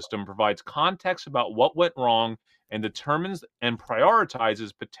ecosystem, provides context about what went wrong, and determines and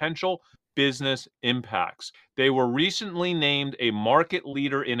prioritizes potential business impacts. They were recently named a market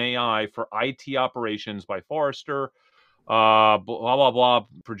leader in AI for IT operations by Forrester. Blah, blah, blah,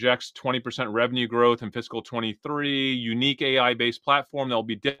 projects 20% revenue growth in fiscal 23, unique AI-based platform that will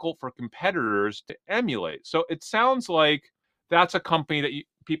be difficult for competitors to emulate. So it sounds like that's a company that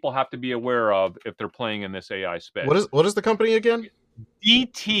people have to be aware of if they're playing in this AI space. What is the company again?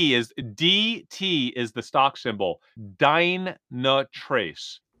 DT is the stock symbol.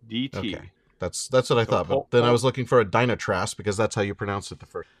 Dynatrace. DT. Okay. That's what I thought, but then I was looking for a Dynatrace because that's how you pronounce it the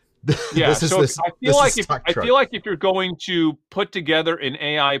first. Yeah, I feel like if you're going to put together an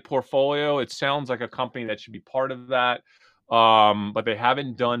AI portfolio, it sounds like a company that should be part of that. But they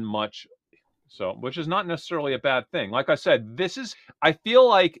haven't done much, which is not necessarily a bad thing. Like I said, I feel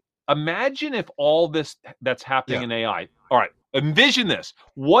like, imagine if all this that's happening in AI. All right, envision this.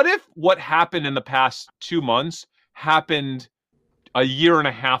 What if what happened in the past 2 months happened a year and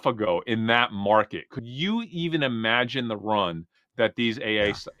a half ago in that market? Could you even imagine the run that these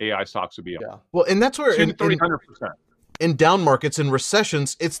AI stocks would be up. Yeah. Well, and that's where 300%. in down markets and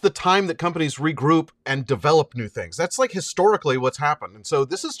recessions, it's the time that companies regroup and develop new things. That's like historically what's happened. And so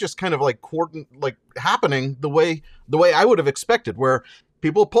this is just kind of like happening the way I would have expected, where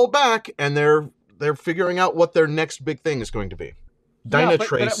people pull back and they're figuring out what their next big thing is going to be.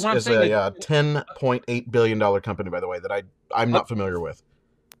 Dynatrace is a $10.8 billion company, by the way, that I'm not familiar with.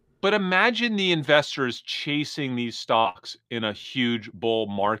 But imagine the investors chasing these stocks in a huge bull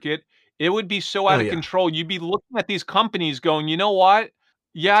market. It would be so out of control. You'd be looking at these companies going, you know what?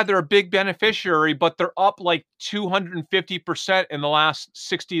 Yeah, they're a big beneficiary, but they're up like 250% in the last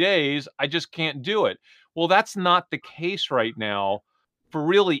 60 days. I just can't do it. Well, that's not the case right now for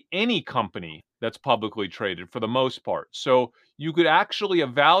really any company that's publicly traded for the most part. So you could actually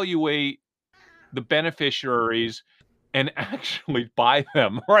evaluate the beneficiaries and actually buy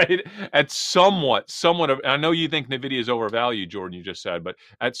them, right? At somewhat of, I know you think NVIDIA is overvalued, Jordan, you just said, but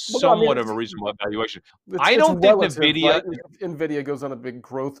at somewhat of a reasonable valuation. I don't think NVIDIA... Right? If NVIDIA goes on a big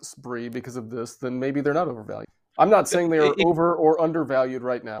growth spree because of this, then maybe they're not overvalued. I'm not saying they are over or undervalued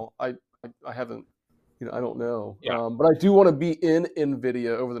right now. I haven't, I don't know. Yeah. But I do want to be in NVIDIA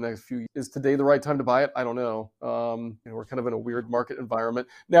over the next few years. Is today the right time to buy it? I don't know. We're kind of in a weird market environment.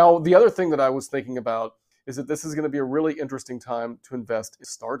 Now, the other thing that I was thinking about is that this is going to be a really interesting time to invest in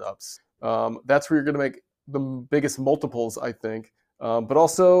startups. That's where you're going to make the biggest multiples, I think, but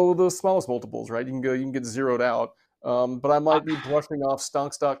also the smallest multiples, right? You can get zeroed out. But I might be brushing off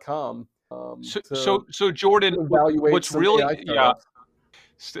stonks.com. So Jordan, what's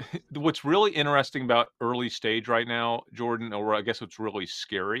really interesting about early stage right now, Jordan, or I guess what's really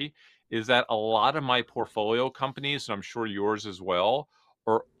scary, is that a lot of my portfolio companies, and I'm sure yours as well,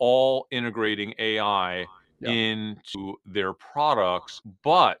 are all integrating AI into their products.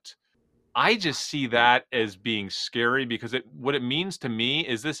 But I just see that as being scary because what it means to me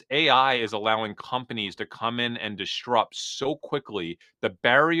is this AI is allowing companies to come in and disrupt so quickly. The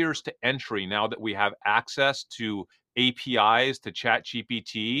barriers to entry, now that we have access to APIs to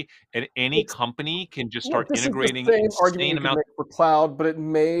ChatGPT, and any company can just start integrating insane amounts for cloud, but it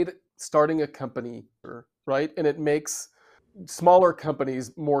made starting a company, right? And it makes smaller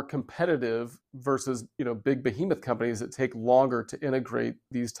companies more competitive versus big behemoth companies that take longer to integrate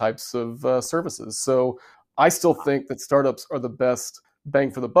these types of services. So I still think that startups are the best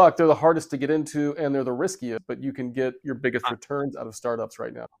bang for the buck. They're the hardest to get into and they're the riskiest, but you can get your biggest returns out of startups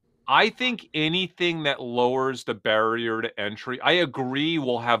right now. I think anything that lowers the barrier to entry, I agree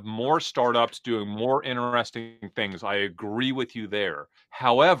we'll have more startups doing more interesting things. I agree with you there.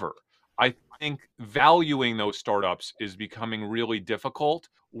 However, I think valuing those startups is becoming really difficult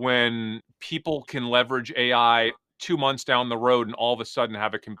when people can leverage AI 2 months down the road and all of a sudden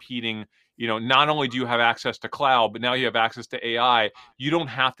have a competing, not only do you have access to cloud, but now you have access to AI. You don't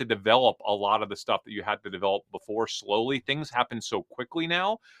have to develop a lot of the stuff that you had to develop before slowly. Things happen so quickly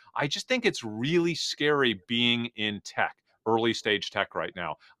now. I just think it's really scary being in tech, early stage tech right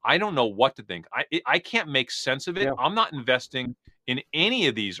now. I don't know what to think. I can't make sense of it. Yeah. I'm not investing in any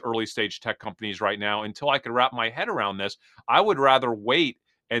of these early stage tech companies right now until I could wrap my head around this. I would rather wait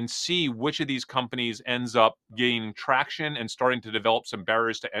and see which of these companies ends up gaining traction and starting to develop some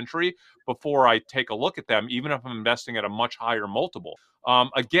barriers to entry before I take a look at them, even if I'm investing at a much higher multiple.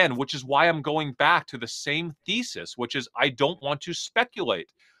 Again, which is why I'm going back to the same thesis, which is I don't want to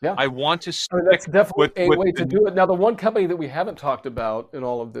speculate. Yeah. I want to stick that's definitely a way to do it. Now, the one company that we haven't talked about in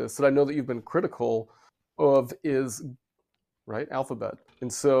all of this that I know that you've been critical of is, right, Alphabet.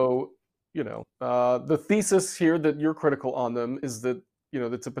 And so, the thesis here that you're critical on them is that,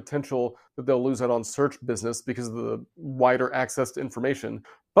 it's a potential that they'll lose out on search business because of the wider access to information.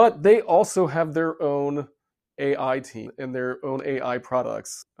 But they also have their own AI team and their own AI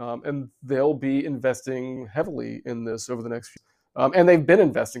products. And they'll be investing heavily in this over the next few years. And they've been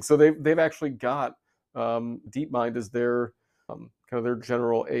investing. So they've actually got DeepMind as their kind of their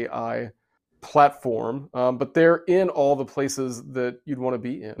general AI platform. But they're in all the places that you'd want to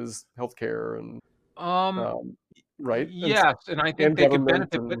be in, is healthcare and right? Yes, and I think they could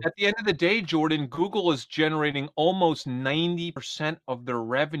benefit. But at the end of the day, Jordan, Google is generating almost 90% of their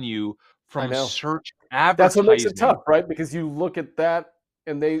revenue from search advertising. That's what makes it tough, right? Because you look at that,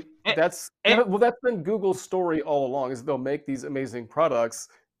 and that's been Google's story all along, is they'll make these amazing products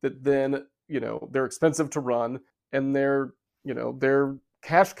that then, they're expensive to run, and their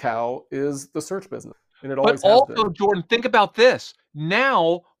cash cow is the search business. And it always has been. Jordan, think about this.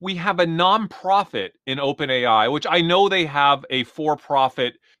 Now we have a nonprofit in OpenAI, which I know they have a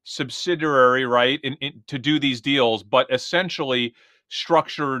for-profit subsidiary, right, to do these deals, but essentially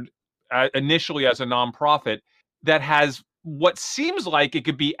structured initially as a nonprofit that has what seems like it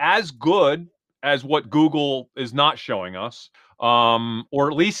could be as good as what Google is not showing us, or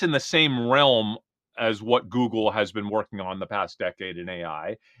at least in the same realm as what Google has been working on the past decade in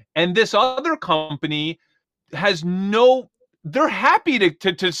AI. And this other company has they're happy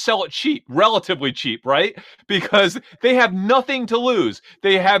to sell it cheap, relatively cheap, right? Because they have nothing to lose.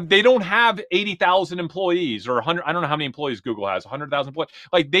 They don't have 80,000 employees or 100. I don't know how many employees Google has. 100,000 employees.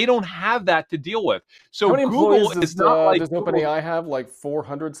 Like they don't have that to deal with. So how many Google employees is not like does OpenAI have? Like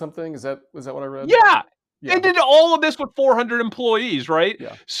 400 something? Is that what I read? Yeah. Yeah. They did all of this with 400 employees, right?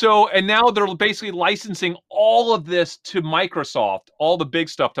 Yeah. So, and now they're basically licensing all of this to Microsoft, all the big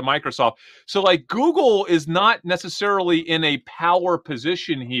stuff to Microsoft. So, like, Google is not necessarily in a power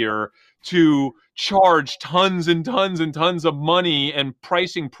position here to charge tons and tons and tons of money and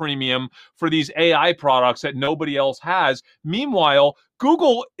pricing premium for these AI products that nobody else has. Meanwhile,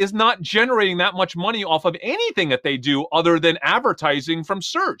 Google is not generating that much money off of anything that they do other than advertising from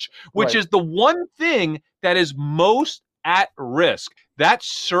search, which Right. is the one thing that is most at risk. That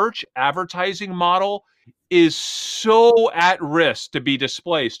search advertising model is so at risk to be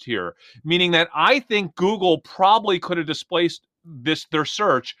displaced here, meaning that I think Google probably could have displaced their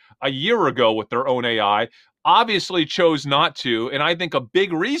search a year ago with their own AI, obviously chose not to. And I think a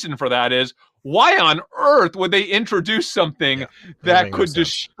big reason for that is, why on earth would they introduce something that could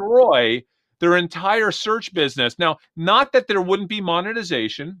destroy their entire search business? Now, not that there wouldn't be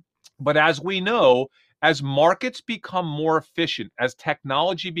monetization, but as we know, as markets become more efficient, as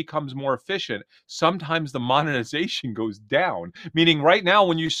technology becomes more efficient, sometimes the monetization goes down. Meaning right now,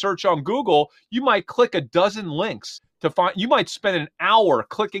 when you search on Google, you might click a dozen links to find, you might spend an hour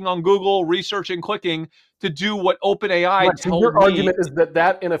clicking on Google, researching, clicking to do what OpenAI Right, so told your me. argument is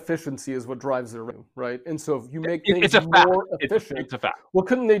that inefficiency is what drives their revenue, right? And so if you make things It's a fact. more efficient, It's a fact. well,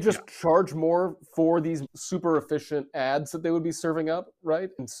 couldn't they just charge more for these super efficient ads that they would be serving up,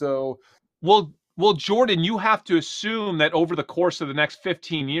 right? And so, Well, Jordan, you have to assume that over the course of the next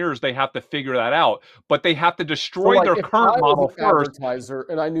 15 years, they have to figure that out. But they have to destroy like, their if current I model was an first. advertiser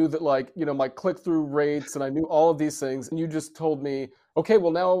and I knew that, like, my click-through rates and I knew all of these things, and you just told me, okay,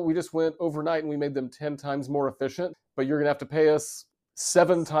 well, now we just went overnight and we made them 10 times more efficient, but you're gonna have to pay us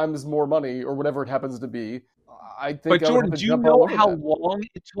 7 times more money or whatever it happens to be. I think. But Jordan, do you know how long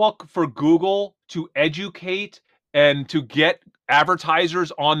it took for Google to educate and to get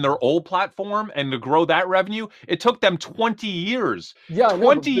advertisers on their old platform and to grow that revenue? It took them 20 years. Yeah, I know,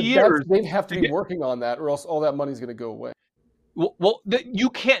 20 years. they'd have to be working on that, or else all that money's going to go away. Well, you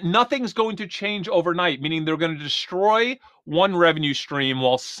can't. Nothing's going to change overnight. Meaning they're going to destroy one revenue stream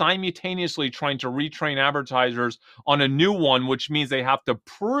while simultaneously trying to retrain advertisers on a new one, which means they have to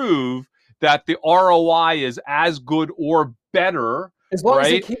prove that the ROI is as good or better. As long as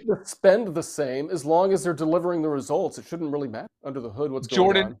they keep the spend the same, as long as they're delivering the results, it shouldn't really matter under the hood what's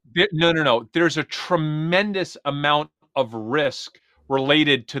going on. Jordan, no. There's a tremendous amount of risk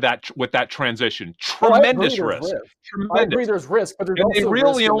related to that with that transition. Tremendous risk. Tremendous. I agree there's risk, but there's also they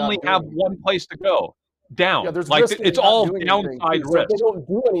really risk only have one place to go, down. Yeah, there's like risk it's all downside risk. So if they don't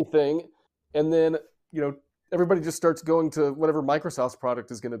do anything, and then everybody just starts going to whatever Microsoft's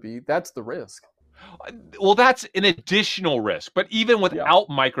product is going to be, that's the risk. Well, that's an additional risk. But even without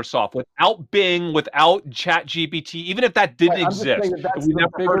Microsoft, without Bing, without ChatGPT, even if that didn't exist, that's we the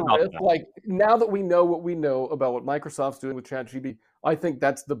never bigger heard about risk. that. Like, now that we know what we know about what Microsoft's doing with ChatGPT, I think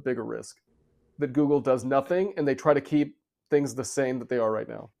that's the bigger risk. That Google does nothing and they try to keep things the same that they are right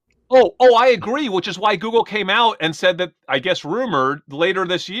now. Oh, I agree, which is why Google came out and said that, I guess rumored, later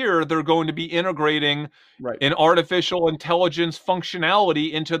this year, they're going to be integrating an artificial intelligence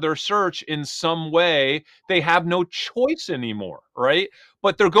functionality into their search in some way. They have no choice anymore, right?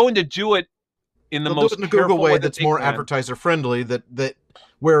 But they're going to do it in the most careful Google way that that's they more can. advertiser friendly, that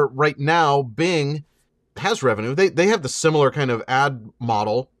where right now Bing has revenue. They have the similar kind of ad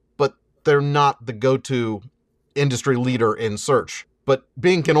model, but they're not the go-to industry leader in search. But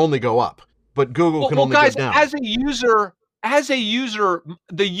Bing can only go up, but Google can only go down. As a user,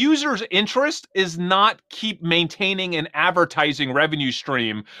 the user's interest is not keep maintaining an advertising revenue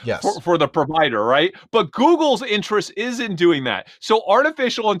stream for the provider, right? But Google's interest is in doing that. So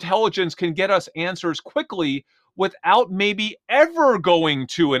artificial intelligence can get us answers quickly without maybe ever going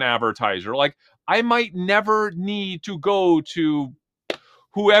to an advertiser. Like, I might never need to go to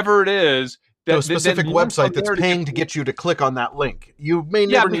whoever it is. A specific website that's paying to get you to click on that link. You may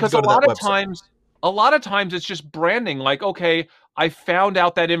never need to go to that website. A lot of times it's just branding. Like, okay, I found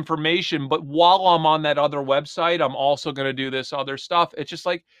out that information, but while I'm on that other website, I'm also going to do this other stuff. It's just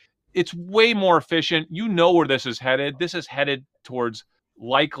like, it's way more efficient. You know where this is headed. This is headed towards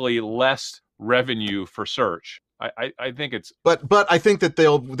likely less revenue for search. I think it's But I think that they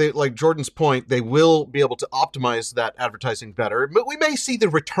like Jordan's point, they will be able to optimize that advertising better. But we may see the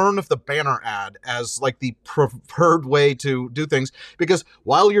return of the banner ad as like the preferred way to do things, because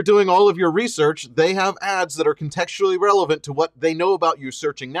while you're doing all of your research, they have ads that are contextually relevant to what they know about you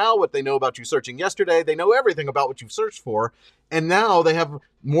searching now, what they know about you searching yesterday. They know everything about what you've searched for. And now they have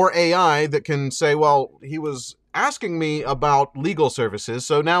more AI that can say, well, he was asking me about legal services,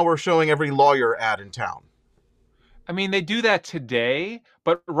 so now we're showing every lawyer ad in town. I mean, they do that today,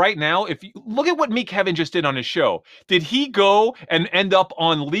 but right now, if you look at what Meek Kevin just did on his show, did he go and end up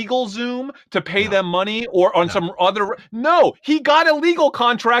on LegalZoom to pay them money or on some other? No, he got a legal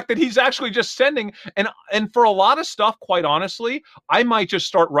contract that he's actually just sending. And for a lot of stuff, quite honestly, I might just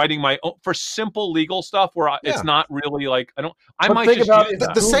start writing my own for simple legal stuff where it's not really like, I But might think just about use if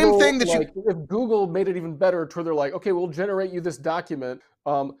that. The same Google, thing that like, if Google made it even better to where they're like, okay, we'll generate you this document.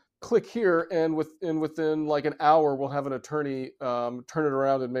 Click here, and within like an hour, we'll have an attorney turn it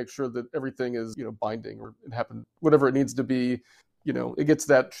around and make sure that everything is binding, or it happened, whatever it needs to be. It gets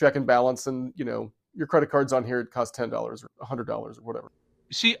that check and balance, and your credit card's on here. It costs $10 or $100 or whatever.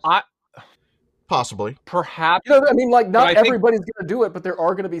 See, Possibly. perhaps. I mean, like, not I think- everybody's going to do it, but there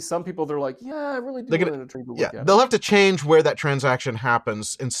are going to be some people that are like, yeah, I really do want an attorney to look at it. They'll have to change where that transaction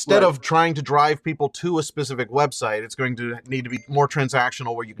happens. Instead of trying to drive people to a specific website, it's going to need to be more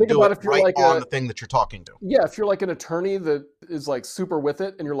transactional, where you can do it right on the thing that you're talking to. Yeah, if you're like an attorney that is like super with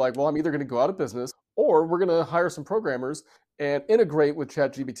it, and you're like, well, I'm either going to go out of business, or we're going to hire some programmers and integrate with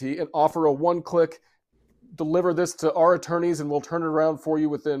ChatGPT and offer a one-click, deliver this to our attorneys, and we'll turn it around for you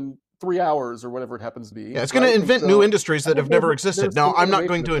within 3 hours or whatever it happens to be. Yeah, it's going to invent new industries that have never existed. Now, I'm not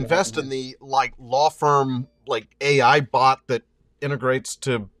going to invest in the like law firm like AI bot that integrates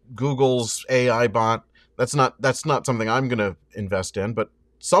to Google's AI bot. That's not something I'm going to invest in, but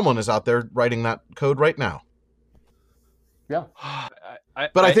someone is out there writing that code right now. Yeah.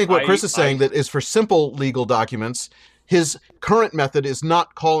 But I think what Chris is saying that is for simple legal documents, his current method is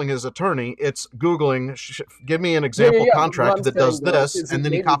not calling his attorney. It's Googling, give me an example contract that does this, and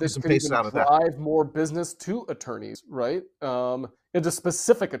then he copies and pastes out of that. Drive more business to attorneys, right? Into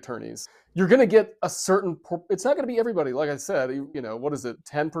specific attorneys. You're going to get a certain, it's not going to be everybody. Like I said, what is it?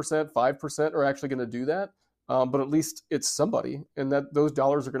 10%, 5% are actually going to do that. But at least it's somebody, and that those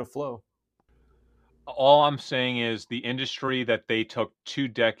dollars are going to flow. All I'm saying is the industry that they took 2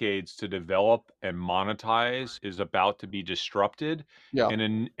 decades to develop and monetize is about to be disrupted. Yeah.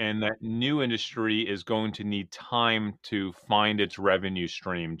 And that new industry is going to need time to find its revenue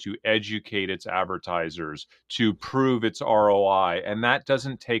stream, to educate its advertisers, to prove its ROI. And that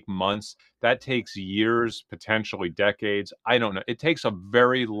doesn't take months. That takes years, potentially decades. I don't know. It takes a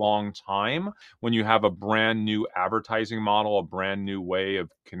very long time when you have a brand new advertising model, a brand new way of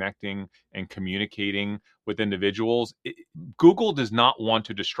connecting and communicating with individuals. Google does not want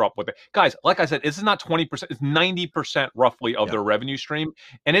to disrupt what they... Guys, like I said, this is not 20%, it's 90% roughly of their revenue stream.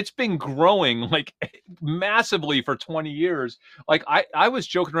 And it's been growing like massively for 20 years. Like I was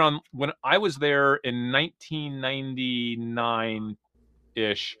joking around when I was there in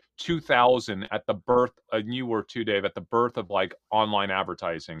 1999-ish, 2000, at the birth, you were too, Dave, at the birth of like online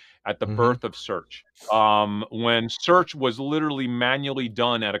advertising, at the birth of search. When search was literally manually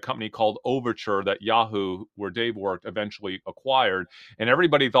done at a company called Overture that Yahoo, where Dave worked, eventually acquired. And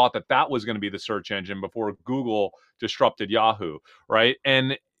everybody thought that that was going to be the search engine before Google disrupted Yahoo, right?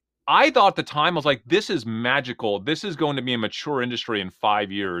 And I thought at the time, I was like, this is magical. This is going to be a mature industry in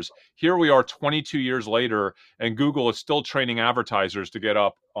 5 years. Here we are 22 years later, and Google is still training advertisers to get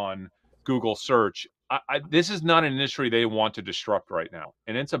up on Google search. This is not an industry they want to disrupt right now.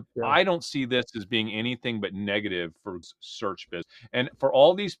 And I don't see this as being anything but negative for search business. And for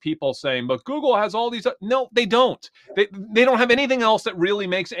all these people saying, but Google has all these, no, they don't. They don't have anything else that really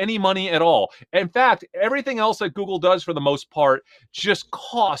makes any money at all. In fact, everything else that Google does for the most part just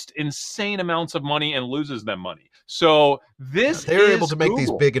costs insane amounts of money and loses them money. So they're able to make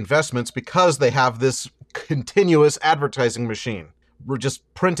these big investments because they have this continuous advertising machine. We're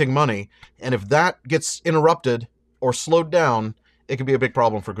just printing money, and if that gets interrupted or slowed down, it could be a big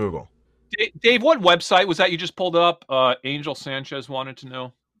problem for Google. Dave, what website was that you just pulled up? Angel Sanchez wanted to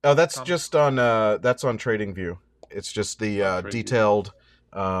know. Oh, that's just on TradingView. It's just the detailed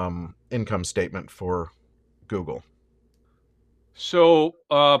income statement for Google. So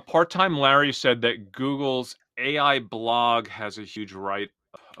Part-Time Larry said that Google's AI blog has a huge right.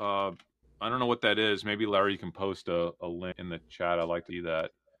 I don't know what that is. Maybe Larry, you can post a link in the chat. I'd like to see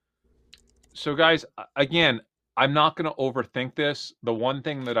that. So guys, again, I'm not going to overthink this. The one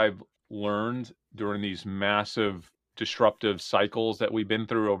thing that I've learned during these massive disruptive cycles that we've been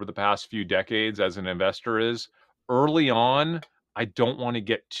through over the past few decades as an investor is early on, I don't want to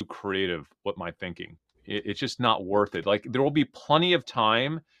get too creative with my thinking. It's just not worth it. Like, there will be plenty of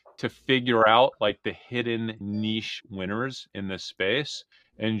time to figure out like the hidden niche winners in this space.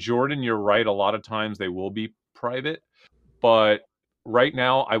 And Jordan, you're right. A lot of times they will be private, but right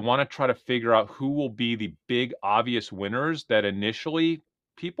now I want to try to figure out who will be the big obvious winners that initially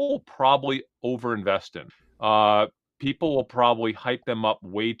people will probably overinvest in. People will probably hype them up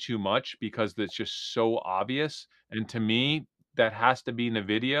way too much because it's just so obvious. And to me, that has to be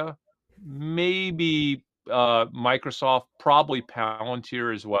NVIDIA, maybe Microsoft, probably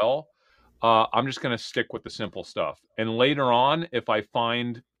Palantir as well. I'm just going to stick with the simple stuff. And later on, if I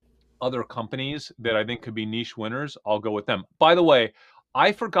find other companies that I think could be niche winners, I'll go with them. By the way,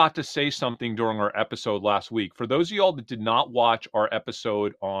 I forgot to say something during our episode last week. For those of y'all that did not watch our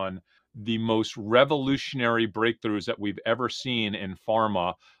episode on the most revolutionary breakthroughs that we've ever seen in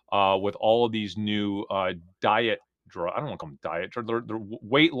pharma, with all of these new diet drugs. I don't want to call them diet drugs. They're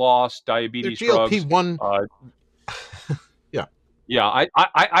weight loss, diabetes drugs. GLP-1. Yeah.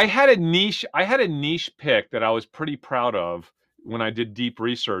 I had a niche pick that I was pretty proud of when I did deep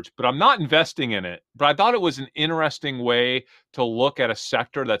research, but I'm not investing in it. But I thought it was an interesting way to look at a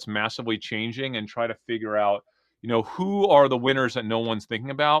sector that's massively changing and try to figure out, who are the winners that no one's thinking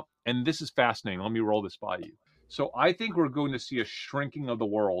about. And this is fascinating. Let me roll this by you. So I think we're going to see a shrinking of the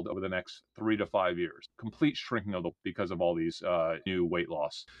world over the next 3 to 5 years, complete shrinking because of all these new weight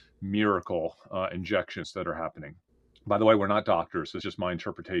loss miracle injections that are happening. By the way, we're not doctors. It's just my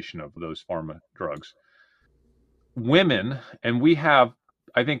interpretation of those pharma drugs. Women, and we have,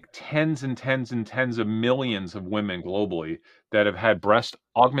 I think, tens and tens and tens of millions of women globally that have had breast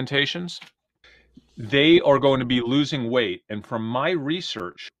augmentations. They are going to be losing weight. And from my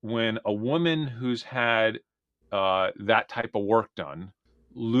research, when a woman who's had that type of work done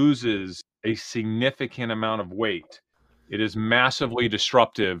loses a significant amount of weight, it is massively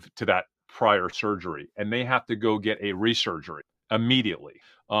disruptive to that prior surgery. And they have to go get a resurgery immediately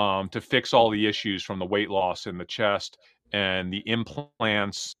to fix all the issues from the weight loss in the chest and the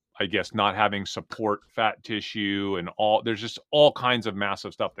implants, I guess, not having support fat tissue and there's just all kinds of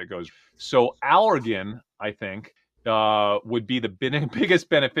massive stuff that goes. So Allergan, I think, would be the biggest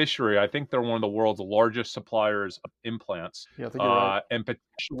beneficiary. I think they're one of the world's largest suppliers of implants. Yeah, I think you're right. And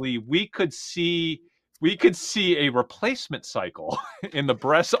potentially we could see a replacement cycle in the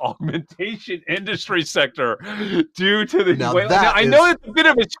breast augmentation industry sector due to the Now, I know it's a bit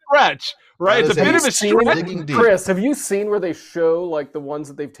of a stretch, right? It's a bit of a stretch. Chris, have you seen where they show like the ones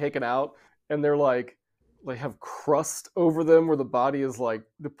that they've taken out and they're like they have crust over them where the body is like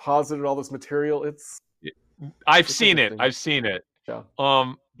deposited all this material? I've seen it.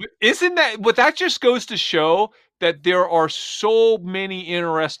 Yeah. Isn't that what that just goes to show that there are so many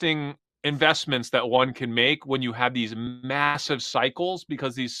interesting investments that one can make when you have these massive cycles,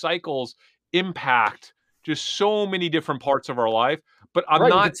 because these cycles impact just so many different parts of our life. But I'm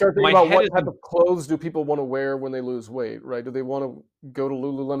not. You can start thinking about what type of clothes do people want to wear when they lose weight, right? Do they want to go to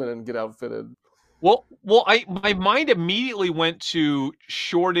Lululemon and get outfitted? Well, my mind immediately went to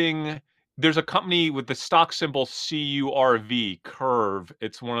shorting. There's a company with the stock symbol CURV, Curve.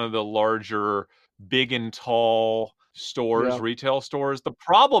 It's one of the larger, big and tall stores, retail stores. The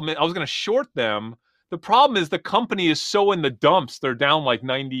problem is, I was going to short them. The problem is the company is so in the dumps. They're down like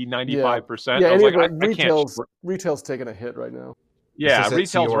 90-95%. Yeah, I was like, retail's taking a hit right now. Yeah,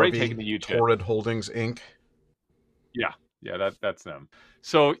 retail's already taking the huge hit. Torrid Holdings Inc. Yeah, that's them.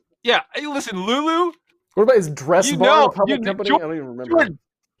 So yeah, hey, listen, Lulu. What about his Dress Bar public company? I don't even remember.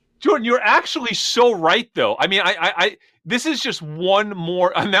 Jordan, you're actually so right, though. I mean, I this is just one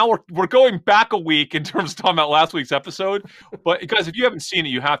more. Now we're going back a week in terms of talking about last week's episode. But guys, if you haven't seen it,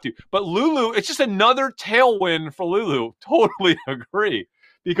 you have to. But Lulu, it's just another tailwind for Lulu. Totally agree.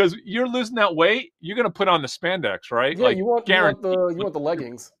 Because you're losing that weight, you're going to put on the spandex, right? Yeah, you want the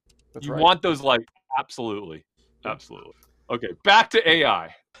leggings. That's you right. want those, like, absolutely. Okay, back to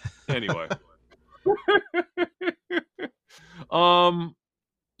AI. Anyway.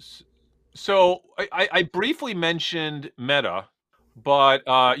 So I briefly mentioned Meta, but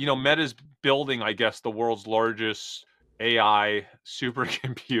Meta's building, I guess, the world's largest AI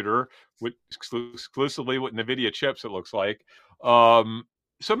supercomputer with exclusively with NVIDIA chips, it looks like.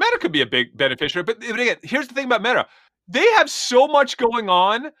 So Meta could be a big beneficiary. But again, here's the thing about Meta. They have so much going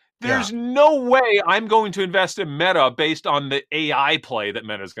on. There's no way I'm going to invest in Meta based on the AI play that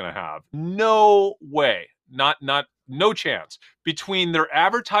Meta's going to have. No way. No chance. Between their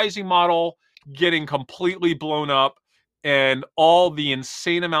advertising model getting completely blown up and all the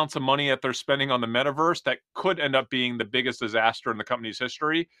insane amounts of money that they're spending on the metaverse that could end up being the biggest disaster in the company's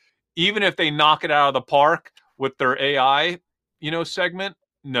history, even if they knock it out of the park, with their AI, segment.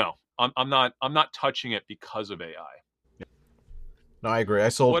 No, I'm not touching it because of AI. No, I agree. I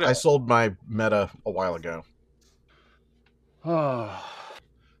sold my Meta a while ago.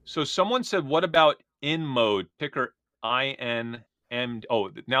 So someone said, what about InMode, ticker INM? Oh,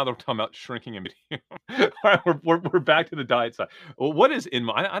 now they're talking about shrinking in video. All right, we're back to the diet side. Well, what is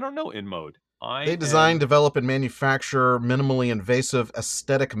InMode? I don't know InMode. They design, develop, and manufacture minimally invasive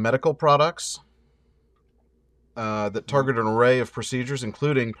aesthetic medical products that target an array of procedures,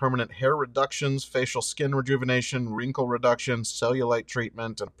 including permanent hair reductions, facial skin rejuvenation, wrinkle reduction, cellulite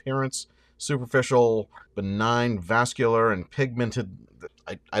treatment, and appearance, superficial, benign, vascular, and pigmented.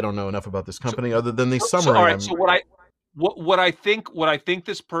 I don't know enough about this company other than the summary. All right. So what I think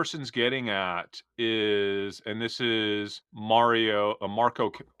this person's getting at is, and this is Marco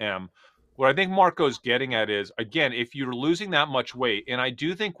M. What I think Marco's getting at is, again, if you're losing that much weight, and I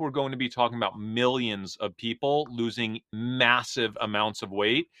do think we're going to be talking about millions of people losing massive amounts of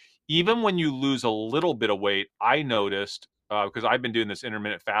weight, even when you lose a little bit of weight, I noticed, because I've been doing this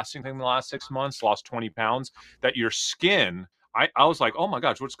intermittent fasting thing the last 6 months, lost 20 pounds, that your skin, I was like, oh my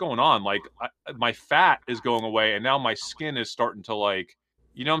gosh, what's going on? Like my fat is going away, and now my skin is starting to like,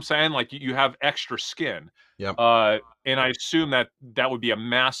 you know what I'm saying? Like you have extra skin. Yep. And I assume that would be a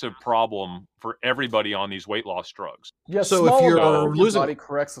massive problem for everybody on these weight loss drugs. Yeah, so if you're losing, your body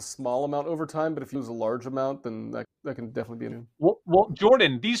corrects a small amount over time, but if you lose a large amount, then that can definitely be an issue. Well,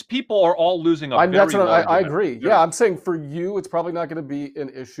 Jordan, these people are all losing I agree. Yeah, I'm saying for you, it's probably not going to be an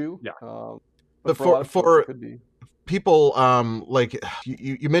issue. Yeah. But for it could be. People like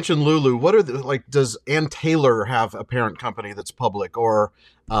you mentioned Lulu. What are does Ann Taylor have a parent company that's public, or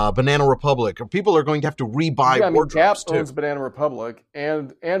Banana Republic? Or people are going to have to rebuy wardrobes Gap too. owns Banana Republic,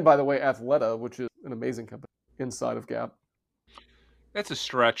 and by the way, Athleta, which is an amazing company inside of Gap. That's a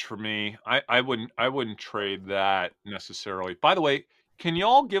stretch for me. I wouldn't trade that necessarily. By the way, can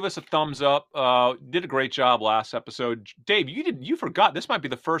y'all give us a thumbs up? Did a great job last episode. Dave, you forgot. This might be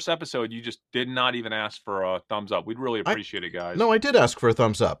the first episode you just did not even ask for a thumbs up. We'd really appreciate it, guys. No, I did ask for a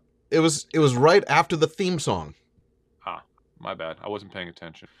thumbs up. It was right after the theme song. My bad. I wasn't paying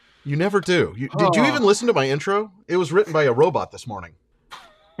attention. You never do. Did you even listen to my intro? It was written by a robot this morning.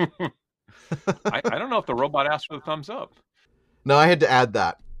 I don't know if the robot asked for the thumbs up. No, I had to add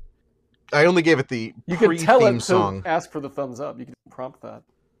that. I only gave it the You can tell it song. to ask for the thumbs up. You can prompt that.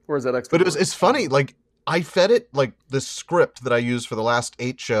 Or is that extra? But it's funny. Like I fed it like the script that I used for the last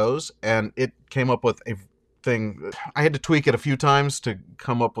 8 shows, and it came up with a thing. I had to tweak it a few times to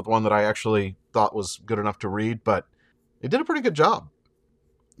come up with one that I actually thought was good enough to read, but it did a pretty good job.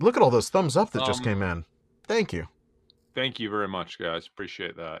 Look at all those thumbs up that just came in. Thank you. Thank you very much, guys.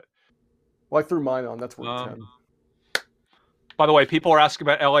 Appreciate that. Well, I threw mine on. That's worth 10. By the way, people are asking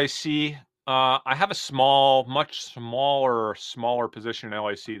about LIC. I have a much smaller position in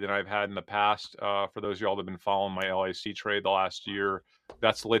LIC than I've had in the past. For those of y'all that have been following my LIC trade the last year,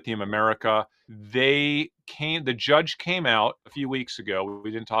 that's Lithium America. The judge came out a few weeks ago.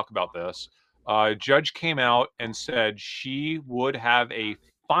 We didn't talk about this. Judge came out and said she would have a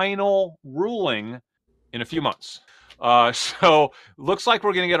final ruling in a few months. So looks like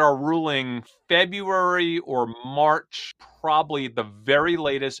we're going to get our ruling February or March, probably the very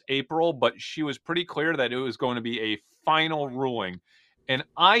latest April, but she was pretty clear that it was going to be a final ruling. And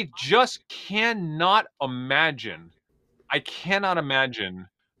I just cannot imagine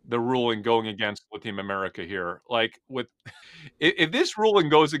the ruling going against Lithium America here. Like if this ruling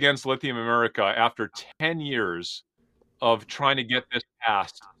goes against Lithium America after 10 years of trying to get this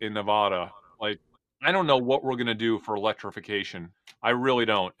passed in Nevada, like, I don't know what we're going to do for electrification. I really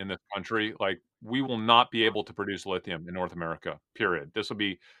don't in this country. Like, we will not be able to produce lithium in North America, period. This will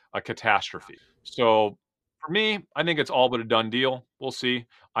be a catastrophe. So for me, I think it's all but a done deal. We'll see.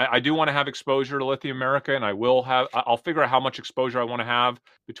 I do want to have exposure to Lithium America, and I'll figure out how much exposure I want to have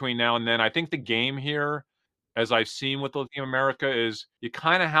between now and then. I think the game here, as I've seen with Lithium America, is you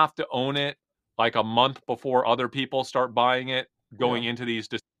kind of have to own it like a month before other people start buying it, going into these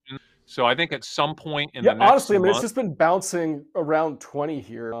decisions. So I think at some point in the next honestly, month, it's just been bouncing around 20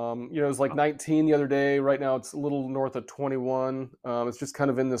 here. It was like 19 the other day. Right now, it's a little north of 21. It's just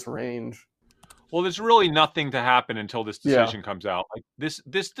kind of in this range. Well, there's really nothing to happen until this decision comes out. Like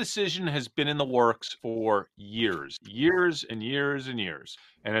this decision has been in the works for years and years,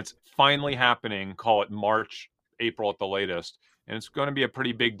 and it's finally happening. Call it March, April at the latest, and it's going to be a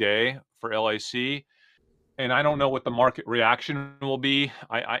pretty big day for LIC. And I don't know what the market reaction will be.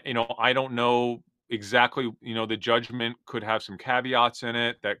 I don't know exactly. The judgment could have some caveats in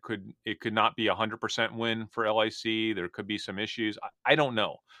it. It could not be 100% win for LIC. There could be some issues. I don't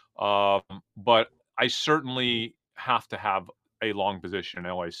know. But I certainly have to have a long position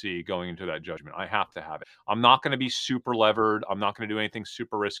in LIC going into that judgment. I have to have it. I'm not going to be super levered. I'm not going to do anything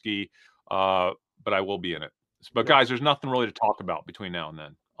super risky, but I will be in it. But guys, there's nothing really to talk about between now and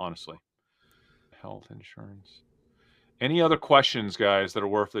then, honestly. Health insurance. Any other questions, guys, that are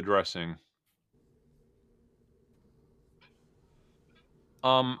worth addressing?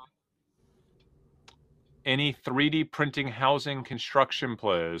 Any 3D printing housing construction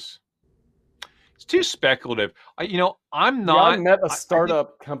plays? It's too speculative. I'm not. I met a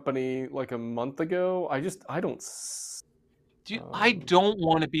startup company like a month ago. I don't. I don't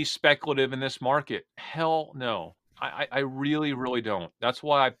want to be speculative in this market. Hell no. I really, really don't. That's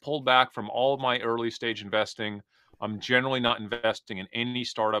why I pulled back from all of my early stage investing. I'm generally not investing in any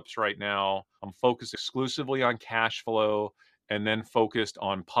startups right now. I'm focused exclusively on cash flow and then focused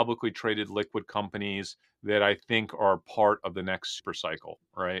on publicly traded liquid companies that I think are part of the next super cycle,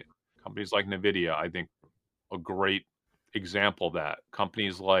 right? Companies like NVIDIA, I think, a great example of that.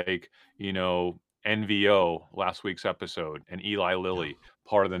 Companies like, NVO, last week's episode, and Eli Lilly,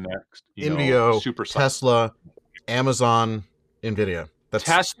 part of the next, NVO, super cycle. Tesla, Amazon, NVIDIA.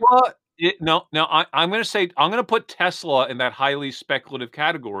 Tesla. I'm going to put Tesla in that highly speculative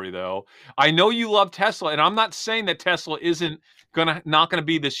category, though. I know you love Tesla, and I'm not saying that Tesla isn't not going to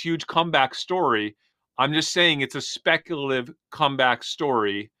be this huge comeback story. I'm just saying it's a speculative comeback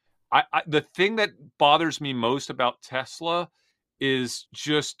story. The thing that bothers me most about Tesla is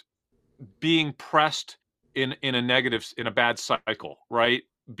just being pressed in a bad cycle, right?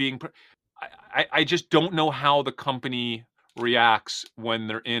 I just don't know how the company reacts when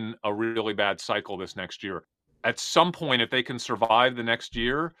they're in a really bad cycle this next year. At some point, if they can survive the next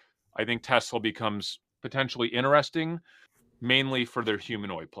year, I think Tesla becomes potentially interesting, mainly for their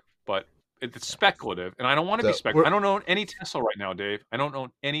humanoid play. But it's speculative, and I don't want to be speculative. I don't own any Tesla right now, Dave. I don't own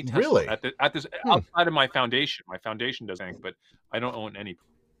any Tesla. Really? At this outside of my foundation. My foundation does anything, but I don't own any.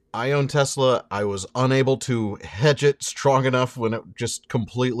 I own Tesla. I was unable to hedge it strong enough when it just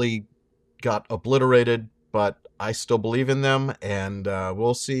completely got obliterated, but I still believe in them, and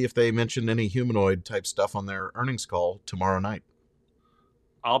we'll see if they mention any humanoid type stuff on their earnings call tomorrow night.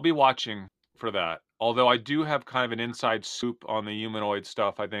 I'll be watching for that. Although I do have kind of an inside scoop on the humanoid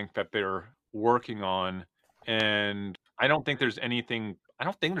stuff, I think that they're working on, and I don't think there's anything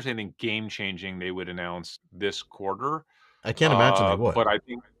game changing they would announce this quarter. I can't imagine they would. But I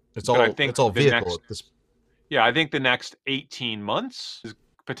think it's all vehicle at this. Yeah, I think the next 18 months is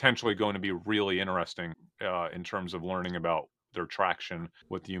potentially going to be really interesting in terms of learning about their traction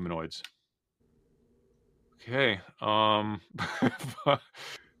with humanoids. Okay.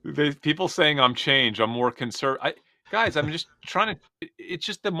 People saying I'm changed. I'm more conservative. Guys, I'm just trying to. It's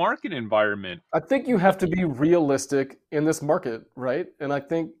just the market environment. I think you have to be realistic in this market, right? And I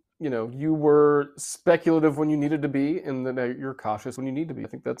think you were speculative when you needed to be, and then you're cautious when you need to be. I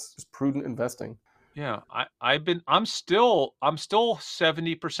think that's just prudent investing. Yeah, I'm still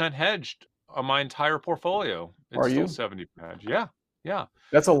 70% hedged on my entire portfolio. Are you? Still 70% hedged. Yeah.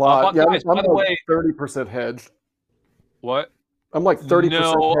 That's a lot. Guys, I'm by the way, 30% hedged. What? I'm like 30% hedged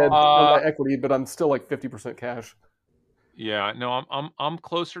on my equity, but I'm still like 50% cash. Yeah, no, I'm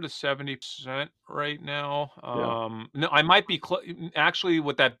closer to 70% right now. No, I might be actually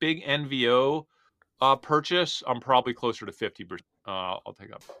with that big NVO purchase. I'm probably closer to 50%. I'll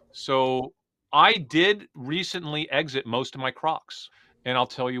take up. So I did recently exit most of my Crocs, and I'll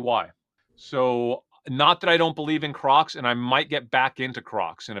tell you why. So not that I don't believe in Crocs, and I might get back into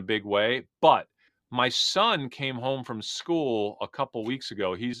Crocs in a big way, but my son came home from school a couple weeks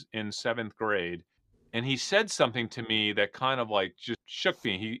ago. He's in 7th grade. And he said something to me that kind of like just shook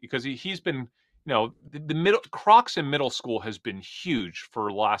me. Because he's been, the Crocs in middle school has been huge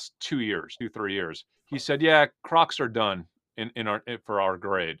for the last 3 years. He said, "Yeah, Crocs are done for our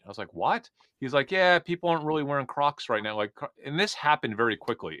grade." I was like, "What?" He's like, "Yeah, people aren't really wearing Crocs right now." And this happened very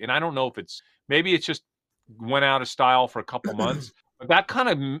quickly. And I don't know if maybe it just went out of style for a couple months. But that kind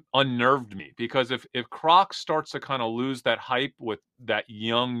of unnerved me, because if Crocs starts to kind of lose that hype with that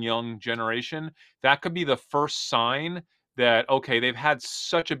young generation, that could be the first sign that, okay, they've had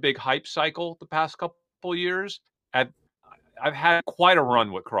such a big hype cycle the past couple years. I've had quite a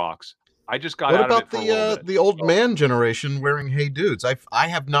run with Crocs. I just got out of it for a little bit. The old man generation wearing Hey Dudes? I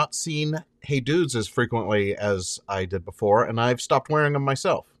have not seen Hey Dudes as frequently as I did before, and I've stopped wearing them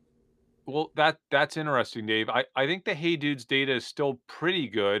myself. Well, that's interesting, Dave. I think the Hey Dudes data is still pretty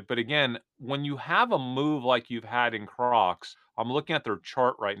good, but again, when you have a move like you've had in Crocs, I'm looking at their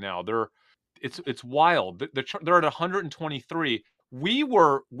chart right now. It's wild. They're at 123. we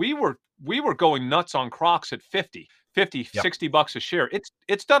were going nuts on Crocs at 50, Yep. $60 a share.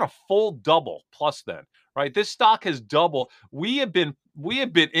 It's done a full double plus then, right? This stock has doubled. We have been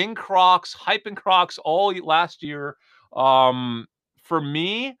in Crocs, hyping Crocs all last year. For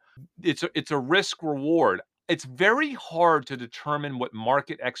me, it's a risk reward. It's very hard to determine what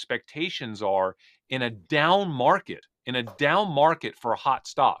market expectations are in a down market for a hot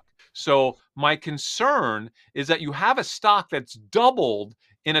stock. So my concern is that you have a stock that's doubled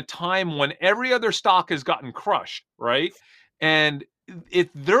in a time when every other stock has gotten crushed, right? And if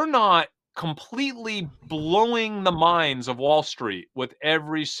they're not completely blowing the minds of Wall Street with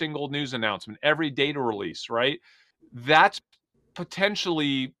every single news announcement, every data release, right? That's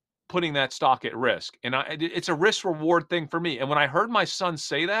potentially putting that stock at risk. And it's a risk reward thing for me. And when I heard my son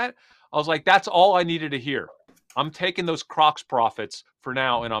say that, I was like, that's all I needed to hear. I'm taking those Crocs profits for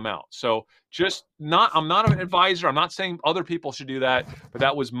now and I'm out. So I'm not an advisor. I'm not saying other people should do that, but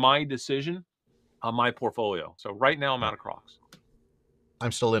that was my decision on my portfolio. So right now I'm out of Crocs.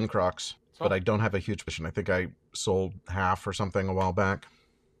 I'm still in Crocs, but I don't have a huge position. I think I sold half or something a while back.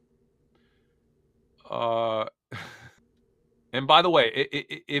 And by the way,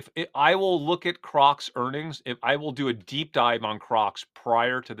 if I will look at Crocs earnings, if I will do a deep dive on Crocs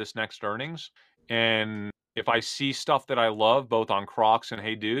prior to this next earnings, and if I see stuff that I love, both on Crocs and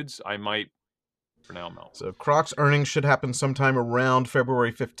Hey Dudes, I might, for now, melt. So Crocs earnings should happen sometime around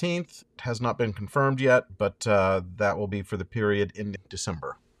February 15th. It has not been confirmed yet, but that will be for the period in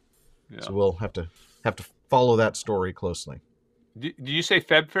December. Yeah. So we'll have to follow that story closely. Did you say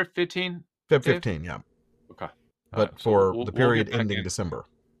Feb 15? Feb 15, yeah. Okay. But for the period ending December.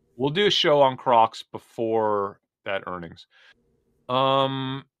 We'll do a show on Crocs before that earnings.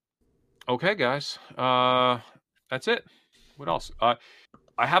 Okay, guys. That's it. What else? I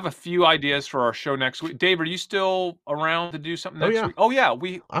have a few ideas for our show next week. Dave, are you still around to do something next week? Oh yeah,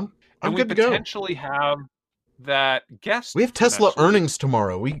 I'm good to go. We potentially have that guest. We have Tesla earnings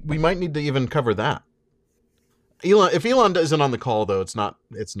tomorrow. We might need to even cover that. If Elon isn't on the call though, it's not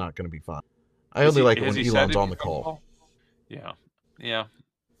going to be fun. I only like it when Elon's on the call. Yeah.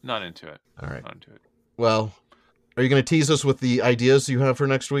 Not into it. All right. Not into it. Well, are you going to tease us with the ideas you have for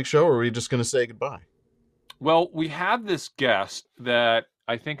next week's show, or are we just going to say goodbye? Well, we have this guest that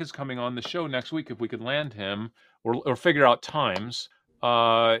I think is coming on the show next week if we could land him or figure out times.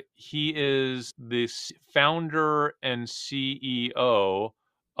 He is the founder and CEO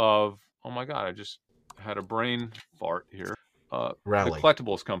of, oh my God, I just had a brain fart here. Rally. The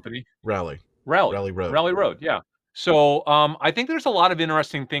collectibles company. Rally Road, yeah. So I think there's a lot of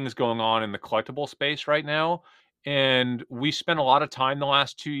interesting things going on in the collectible space right now. And we spent a lot of time the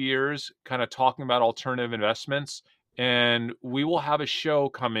last 2 years kind of talking about alternative investments. And we will have a show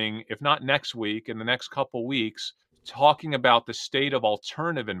coming, if not next week, in the next couple weeks, talking about the state of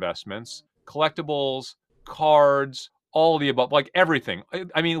alternative investments, collectibles, cards, all of the above, like everything.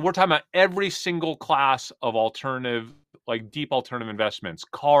 I mean, we're talking about every single class of alternative, like deep alternative investments,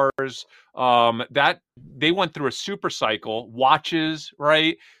 cars, that they went through a super cycle, watches,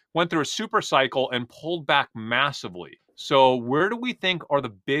 right? Went through a super cycle and pulled back massively. So where do we think are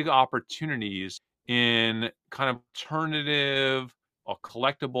the big opportunities in kind of alternative or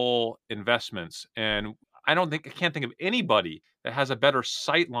collectible investments? And I can't think of anybody that has a better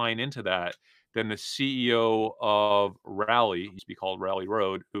sight line into that than the CEO of Rally, used to be called Rally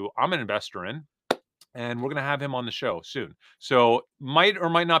Road, who I'm an investor in. And we're going to have him on the show soon. So might or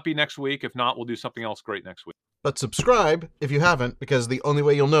might not be next week. If not, we'll do something else great next week. But subscribe if you haven't, because the only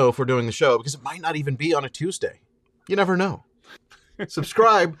way you'll know if we're doing the show, because it might not even be on a Tuesday. You never know.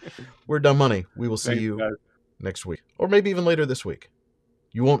 Subscribe. We're Dumb Money. We will see you next week. Or maybe even later this week.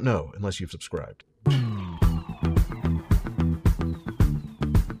 You won't know unless you've subscribed.